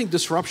actually think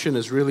disruption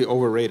is really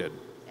overrated.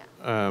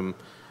 Yeah.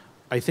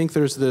 I think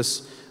there's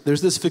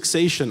this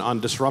fixation on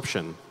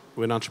disruption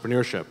in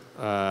entrepreneurship.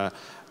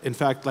 In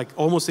fact, like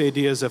almost the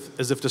idea is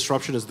as if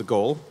disruption is the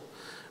goal,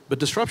 but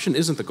disruption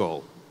isn't the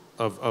goal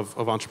of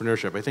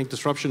entrepreneurship. I think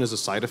disruption is a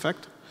side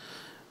effect,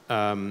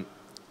 and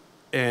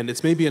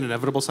it's maybe an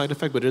inevitable side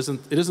effect, but it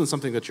isn't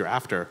something that you're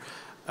after.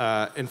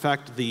 In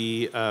fact,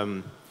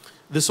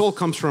 this all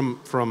comes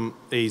from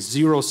a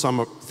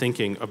zero-sum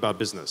thinking about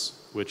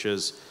business, which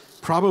is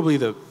probably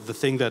the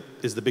thing that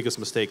is the biggest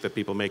mistake that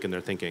people make in their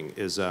thinking,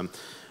 is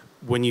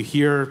when you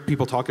hear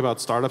people talk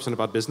about startups and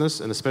about business,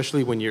 and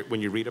especially when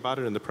you read about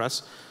it in the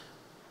press,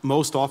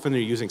 most often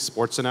they're using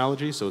sports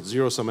analogy, so it's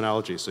zero-sum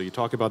analogy. So you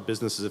talk about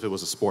business as if it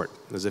was a sport,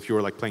 as if you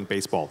were like playing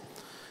baseball,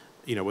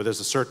 where there's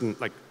a certain,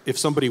 like if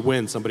somebody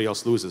wins, somebody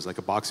else loses, like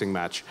a boxing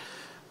match.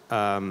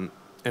 And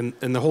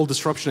the whole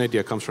disruption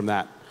idea comes from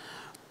that.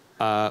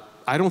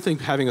 I don't think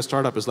having a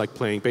startup is like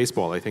playing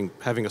baseball. I think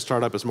having a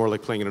startup is more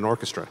like playing in an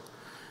orchestra.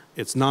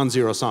 It's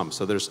non-zero sum.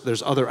 So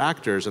there's other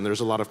actors and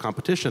there's a lot of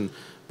competition,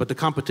 but the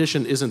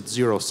competition isn't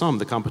zero sum.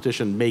 The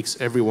competition makes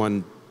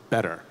everyone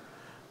better.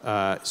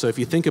 So if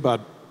you think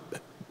about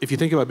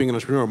being an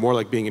entrepreneur more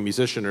like being a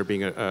musician or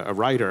being a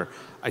writer,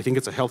 I think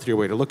it's a healthier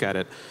way to look at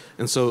it.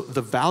 And so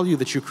the value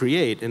that you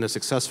create in a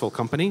successful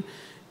company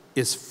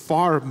is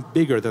far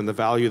bigger than the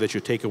value that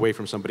you take away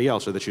from somebody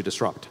else or that you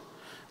disrupt.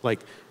 Like,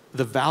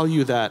 the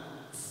value that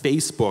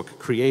Facebook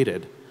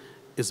created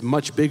is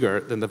much bigger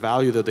than the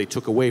value that they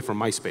took away from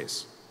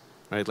MySpace,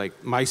 right?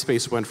 Like,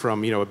 MySpace went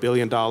from, $1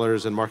 billion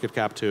in market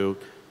cap to,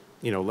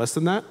 less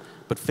than that,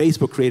 but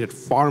Facebook created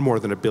far more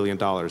than $1 billion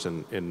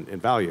in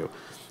value.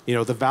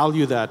 The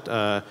value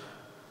that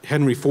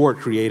Henry Ford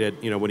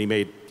created, when he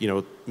made,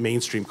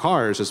 mainstream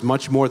cars is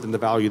much more than the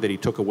value that he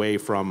took away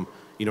from,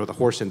 the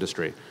horse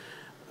industry.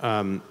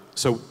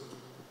 So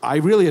I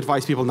really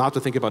advise people not to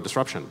think about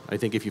disruption. I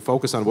think if you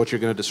focus on what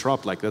you're going to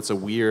disrupt, like that's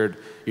you're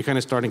kind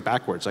of starting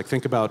backwards. Like,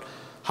 think about,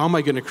 how am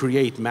I going to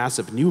create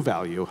massive new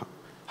value?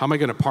 How am I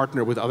going to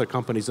partner with other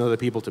companies and other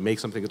people to make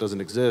something that doesn't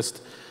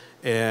exist?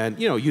 And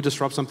you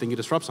disrupt something,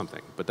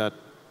 but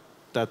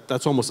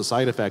that's almost a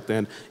side effect.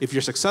 And if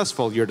you're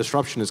successful, your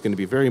disruption is going to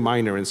be very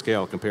minor in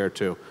scale compared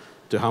to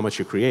how much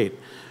you create.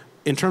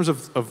 In terms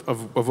of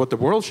what the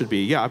world should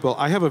be, yeah, well,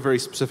 I have a very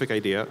specific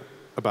idea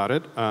about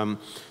it.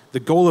 The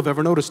goal of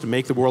Evernote is to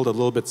make the world a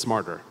little bit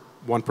smarter,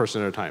 one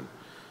person at a time.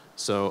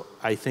 So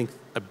I think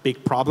a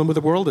big problem with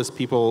the world is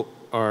people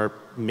are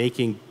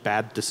making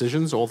bad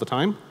decisions all the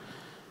time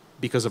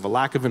because of a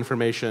lack of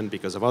information,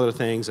 because of other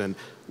things, and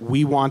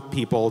we want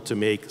people to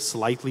make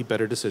slightly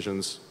better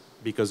decisions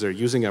because they're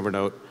using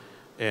Evernote.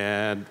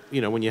 And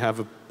when you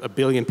have a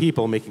billion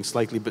people making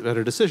slightly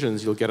better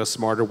decisions, you'll get a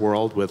smarter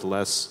world with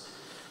less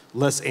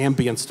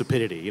ambient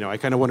stupidity. I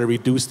kind of want to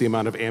reduce the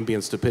amount of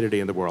ambient stupidity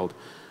in the world.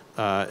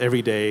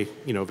 Every day,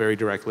 very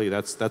directly.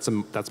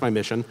 That's my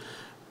mission,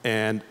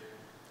 and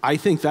I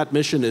think that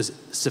mission is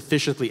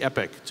sufficiently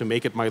epic to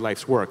make it my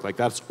life's work. Like,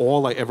 that's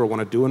all I ever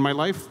want to do in my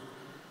life.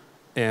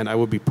 And I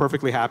would be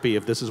perfectly happy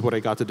if this is what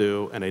I got to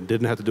do, and I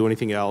didn't have to do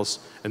anything else,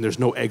 and there's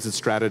no exit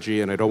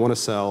strategy, and I don't want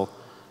to sell.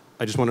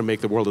 I just want to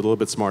make the world a little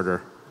bit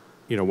smarter,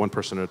 one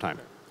person at a time.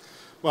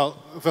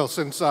 Well, Phil,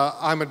 since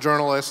I'm a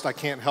journalist, I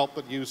can't help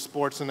but use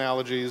sports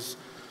analogies.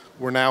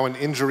 We're now in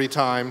injury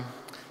time,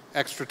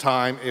 extra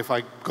time. If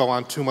I go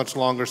on too much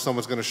longer,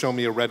 someone's going to show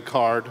me a red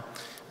card,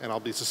 and I'll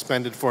be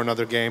suspended for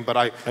another game. But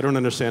I don't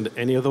understand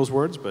any of those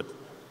words, but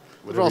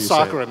they're all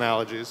soccer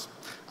analogies.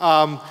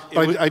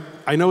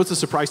 I know it's a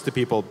surprise to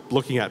people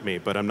looking at me,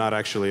 but I'm not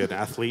actually an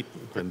athlete,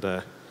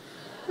 and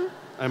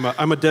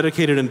I'm a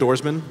dedicated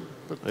indoorsman.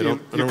 You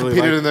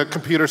competed in the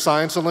computer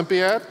science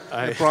Olympiad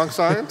at Bronx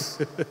Science?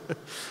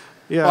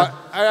 Yeah. Well,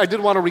 I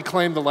did want to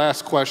reclaim the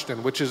last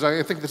question, which is,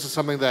 I think this is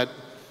something that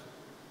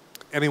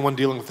anyone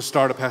dealing with a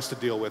startup has to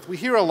deal with. We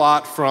hear a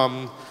lot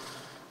from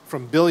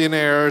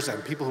billionaires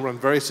and people who run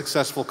very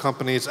successful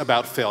companies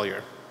about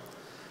failure.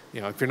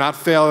 If you're not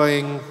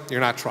failing,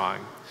 you're not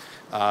trying.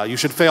 You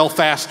should fail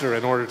faster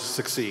in order to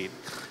succeed.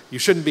 You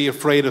shouldn't be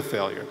afraid of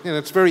failure.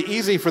 It's very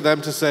easy for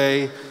them to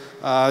say,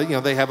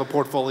 they have a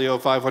portfolio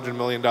of $500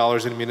 million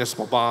in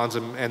municipal bonds,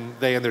 and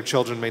they and their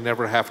children may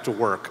never have to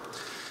work.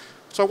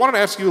 So I wanted to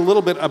ask you a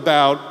little bit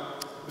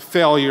about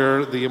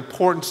failure, the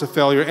importance of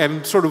failure,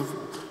 and sort of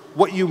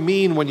what you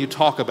mean when you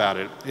talk about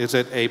it. Is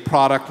it a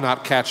product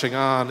not catching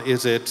on?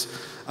 Is it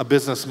a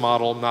business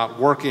model not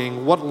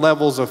working? What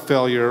levels of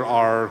failure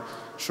are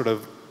sort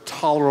of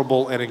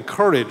tolerable and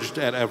encouraged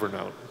at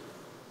Evernote?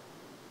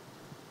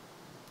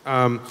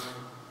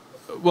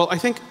 Well, I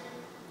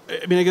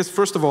guess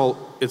first of all,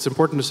 it's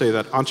important to say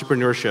that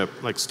entrepreneurship,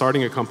 like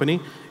starting a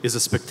company, is a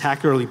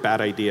spectacularly bad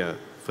idea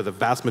for the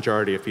vast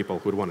majority of people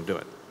who would want to do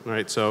it.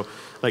 Right? So,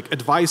 like,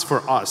 advice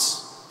for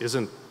us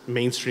isn't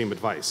mainstream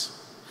advice.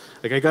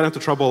 Like, I got into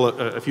trouble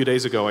a few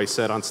days ago. I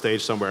said on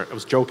stage somewhere, I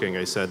was joking.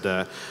 I said,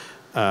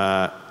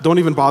 "Don't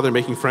even bother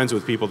making friends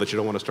with people that you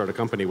don't want to start a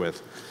company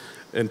with."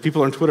 And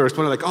people on Twitter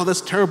are like, "Oh,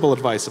 that's terrible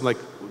advice." I'm like,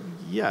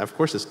 "Yeah, of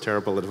course it's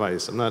terrible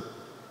advice.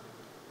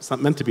 It's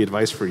not meant to be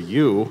advice for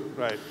you.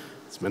 Right.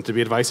 It's meant to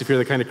be advice if you're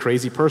the kind of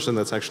crazy person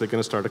that's actually going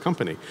to start a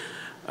company."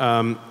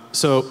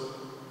 So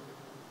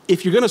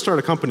if you're going to start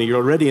a company, you're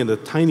already in the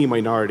tiny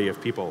minority of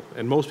people.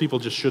 And most people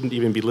just shouldn't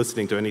even be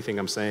listening to anything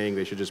I'm saying.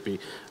 They should just be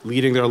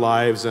leading their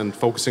lives and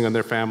focusing on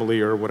their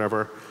family or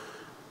whatever.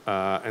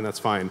 And that's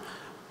fine.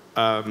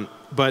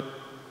 But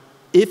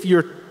if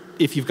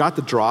you've got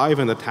the drive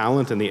and the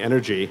talent and the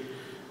energy,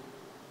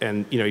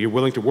 and you're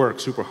willing to work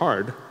super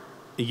hard,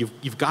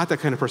 you've got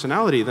that kind of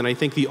personality, then I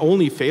think the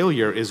only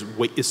failure is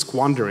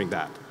squandering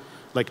that.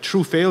 Like,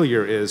 true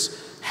failure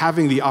is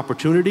having the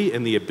opportunity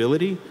and the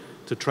ability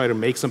to try to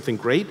make something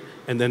great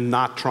and then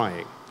not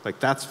trying. Like,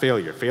 that's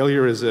failure.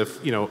 Failure is if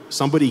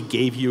somebody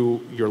gave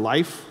you your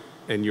life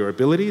and your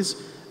abilities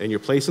and your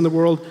place in the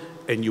world,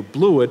 and you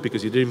blew it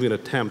because you didn't even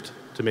attempt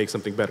to make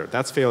something better.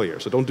 That's failure.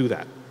 So don't do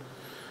that.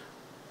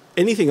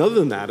 Anything other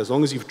than that, as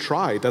long as you've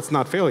tried, that's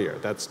not failure.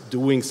 That's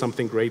doing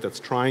something great. That's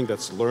trying.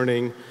 That's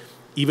learning.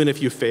 Even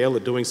if you fail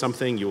at doing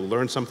something, you'll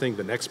learn something.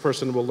 The next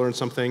person will learn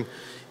something.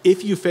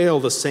 If you fail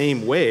the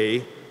same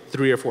way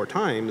 3 or 4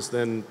 times,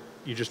 then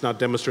you're just not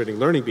demonstrating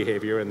learning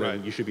behavior, and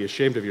then you should be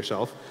ashamed of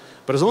yourself.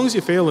 But as long as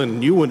you fail in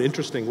new and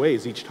interesting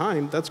ways each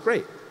time, that's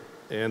great.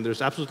 And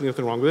there's absolutely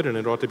nothing wrong with it, and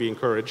it ought to be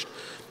encouraged.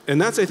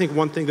 And that's, I think,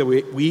 one thing that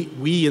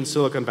we in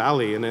Silicon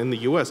Valley and in the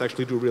US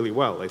actually do really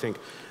well. I think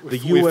the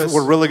US...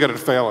 We're really good at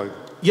failing.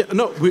 Yeah,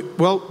 no,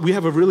 we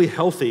have a really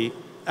healthy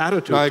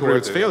attitude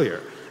towards failure.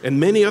 In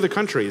many other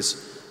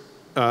countries,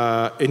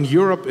 in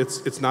Europe,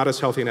 it's not as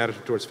healthy an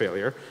attitude towards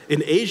failure.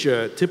 In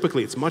Asia,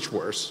 typically, it's much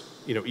worse,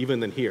 even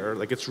than here.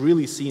 Like, it's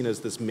really seen as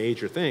this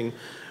major thing,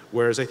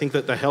 whereas I think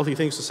that the healthy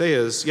thing to say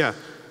is, yeah,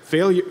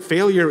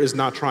 failure is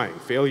not trying.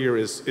 Failure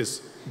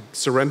is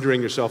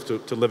surrendering yourself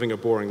to living a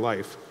boring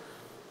life.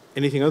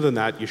 Anything other than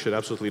that, you should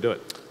absolutely do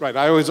it. Right.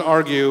 I always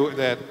argue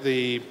that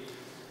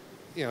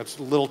it's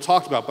a little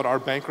talked about, but our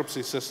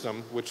bankruptcy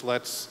system, which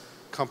lets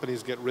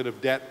companies get rid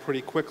of debt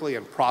pretty quickly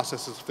and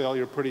processes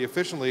failure pretty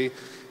efficiently,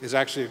 is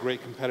actually a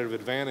great competitive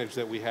advantage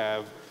that we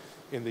have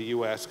in the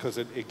U.S. because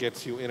it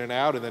gets you in and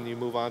out, and then you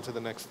move on to the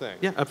next thing.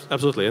 Yeah,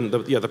 absolutely. And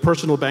the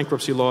personal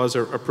bankruptcy laws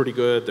are pretty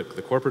good.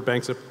 The corporate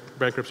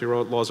bankruptcy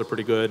laws are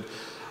pretty good.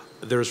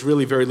 There's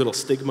really very little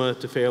stigma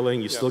to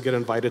failing. You still get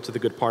invited to the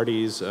good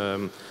parties.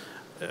 I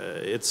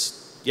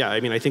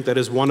think that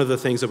is one of the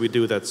things that we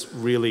do that's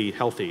really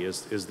healthy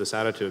is this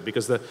attitude,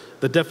 because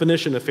the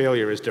definition of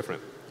failure is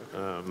different.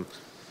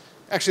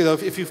 Actually, though,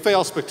 if you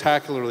fail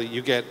spectacularly,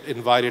 you get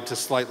invited to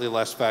slightly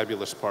less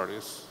fabulous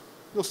parties.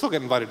 You'll still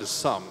get invited to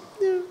some.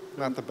 Yeah.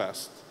 Not the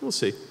best. We'll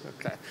see.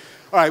 Okay.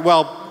 All right,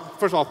 well,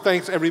 first of all,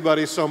 thanks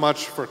everybody so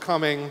much for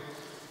coming.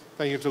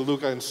 Thank you to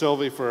Luca and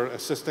Sylvie for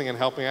assisting and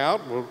helping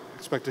out. We'll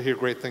expect to hear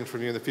great things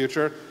from you in the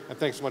future. And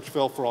thanks so much,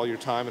 Phil, for all your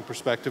time and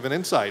perspective and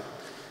insight.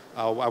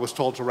 I was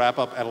told to wrap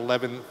up at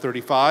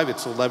 11:35.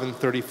 It's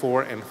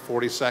 11:34 and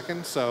 40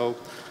 seconds, so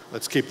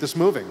let's keep this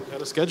moving.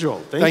 Got a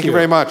schedule. Thank you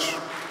very much.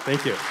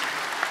 Thank you.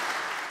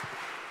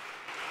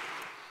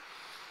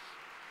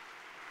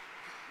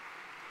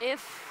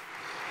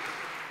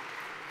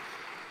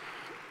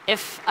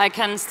 if I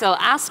can still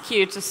ask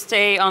you to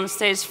stay on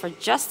stage for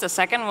just a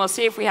second, we'll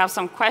see if we have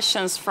some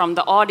questions from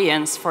the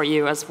audience for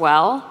you as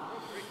well.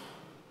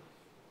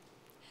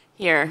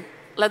 Here,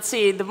 let's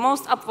see. The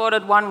most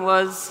upvoted one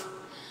was,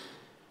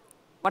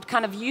 what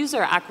kind of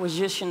user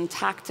acquisition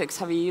tactics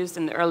have you used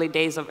in the early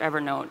days of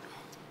Evernote?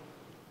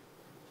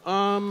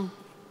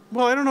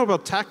 Well, I don't know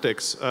about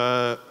tactics.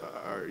 What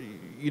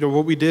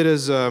we did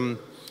is,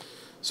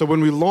 so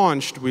when we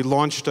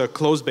launched a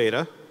closed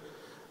beta,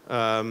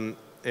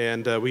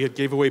 and we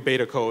gave away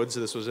beta codes.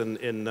 This was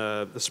in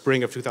the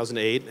spring of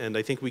 2008, and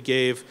I think we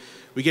gave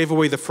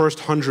away the first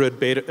 100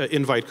 beta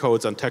invite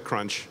codes on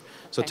TechCrunch.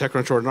 So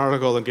TechCrunch wrote an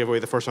article and gave away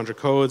the first 100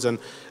 codes, and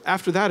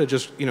after that, it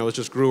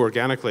just grew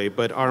organically.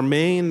 But our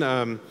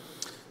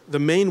the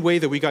main way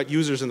that we got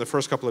users in the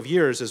first couple of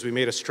years is we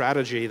made a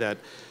strategy that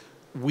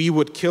we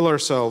would kill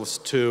ourselves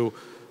to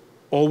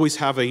always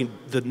have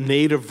the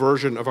native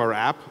version of our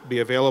app be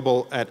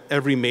available at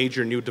every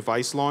major new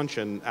device launch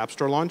and App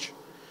Store launch.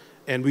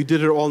 And we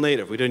did it all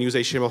native. We didn't use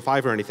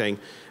HTML5 or anything.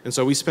 And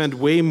so we spent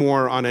way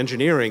more on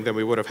engineering than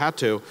we would have had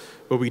to,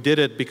 but we did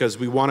it because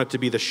we wanted to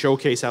be the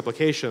showcase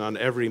application on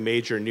every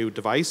major new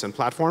device and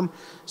platform.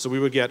 So we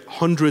would get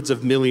hundreds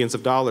of millions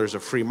of dollars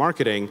of free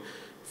marketing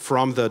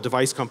from the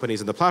device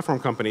companies and the platform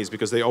companies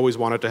because they always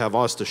wanted to have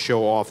us to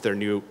show off their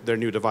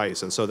new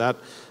device. And so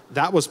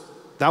that was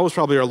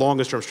probably our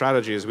longest term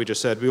strategy, is we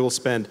just said we will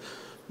spend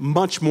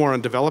much more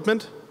on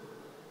development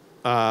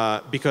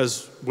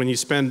because when you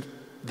spend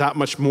that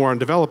much more on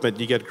development,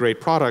 you get great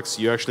products,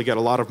 you actually get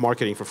a lot of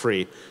marketing for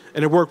free.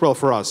 And it worked well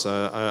for us.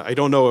 I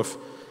don't know if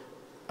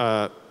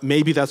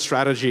maybe that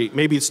strategy,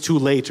 maybe it's too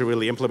late to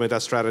really implement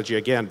that strategy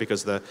again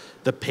because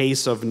the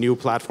pace of new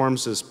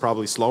platforms is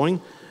probably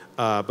slowing,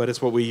 but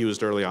it's what we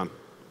used early on.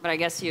 But I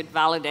guess you'd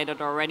validated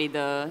already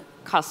the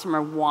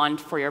customer want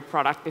for your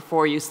product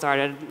before you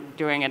started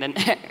doing it in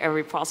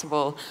every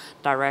possible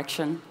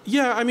direction.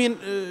 Yeah, I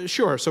mean,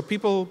 sure. So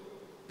people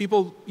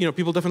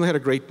definitely had a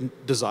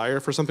great desire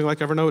for something like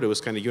Evernote. It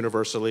was kind of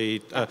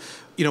universally,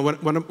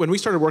 when we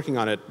started working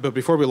on it, but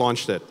before we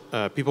launched it,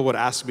 people would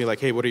ask me like,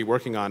 hey, what are you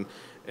working on?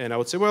 And I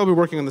would say, well, we're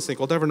working on this thing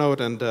called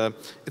Evernote, and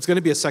it's going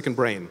to be a second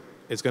brain.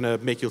 It's going to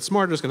make you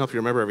smarter. It's going to help you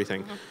remember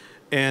everything. Mm-hmm.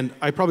 And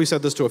I probably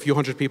said this to a few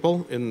hundred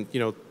people in,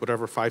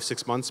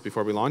 5-6 months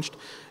before we launched.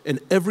 And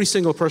every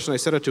single person I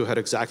said it to had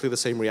exactly the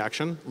same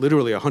reaction,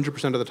 literally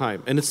 100% of the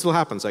time. And it still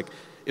happens. Like,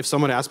 if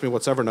someone asks me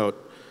what's Evernote,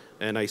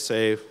 and I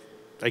say,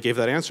 I gave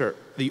that answer,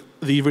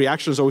 the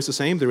reaction is always the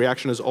same. The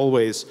reaction is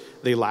always,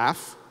 they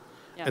laugh,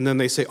 and then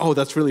they say, oh,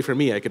 that's really for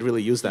me. I could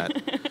really use that.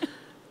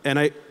 and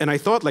I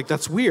thought, like,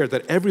 that's weird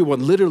that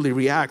everyone literally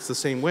reacts the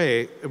same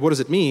way. What does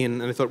it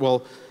mean? And I thought,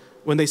 well,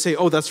 when they say,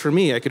 oh, that's for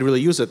me, I could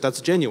really use it,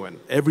 that's genuine.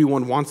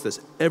 Everyone wants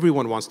this.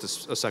 Everyone wants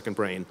this, a second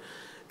brain.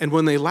 And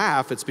when they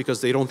laugh, it's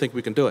because they don't think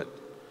we can do it.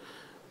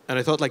 And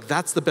I thought, like,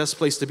 that's the best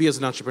place to be as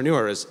an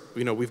entrepreneur is,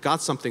 we've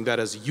got something that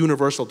has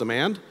universal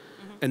demand,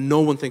 and no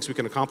one thinks we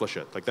can accomplish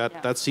it. Like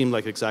that seemed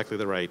like exactly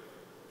the right,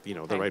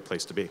 the right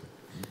place to be.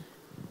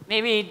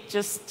 Maybe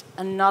just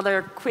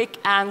another quick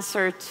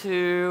answer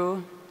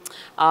to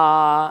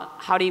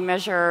how do you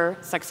measure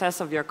success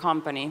of your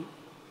company?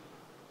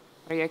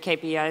 What are your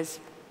KPIs?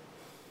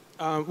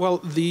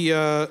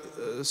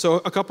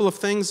 So a couple of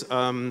things.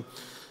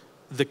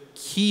 The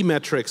key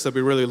metrics that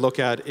we really look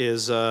at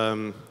is, we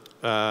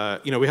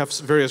have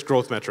various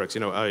growth metrics,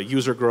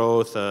 user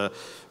growth,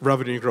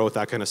 revenue growth,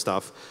 that kind of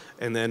stuff.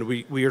 And then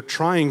we are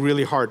trying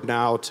really hard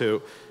now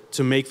to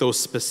make those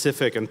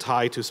specific and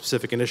tie to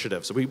specific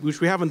initiatives,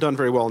 which we haven't done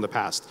very well in the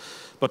past.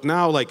 But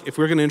now, like, if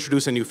we're going to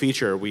introduce a new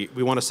feature,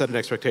 we want to set an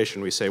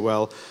expectation. We say,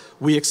 well,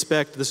 we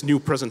expect this new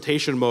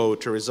presentation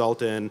mode to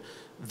result in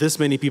this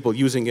many people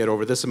using it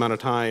over this amount of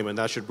time, and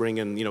that should bring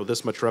in,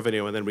 this much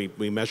revenue, and then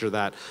we measure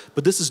that.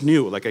 But this is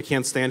new. Like, I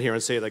can't stand here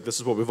and say, like, this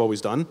is what we've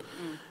always done.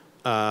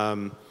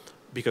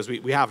 Because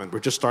we haven't. We're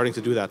just starting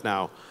to do that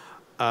now.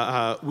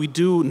 We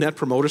do Net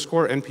Promoter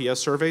Score, NPS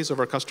surveys of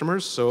our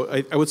customers. So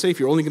I would say if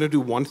you're only going to do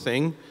one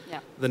thing,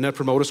 the Net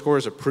Promoter Score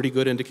is a pretty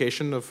good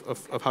indication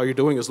of how you're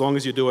doing, as long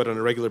as you do it on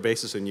a regular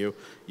basis and you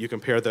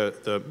compare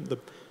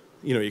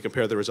you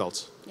compare the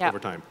results over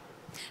time.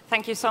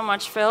 Thank you so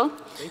much, Phil.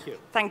 Thank you.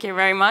 Thank you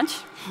very much.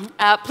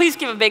 Please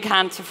give a big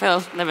hand to Phil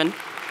Libin.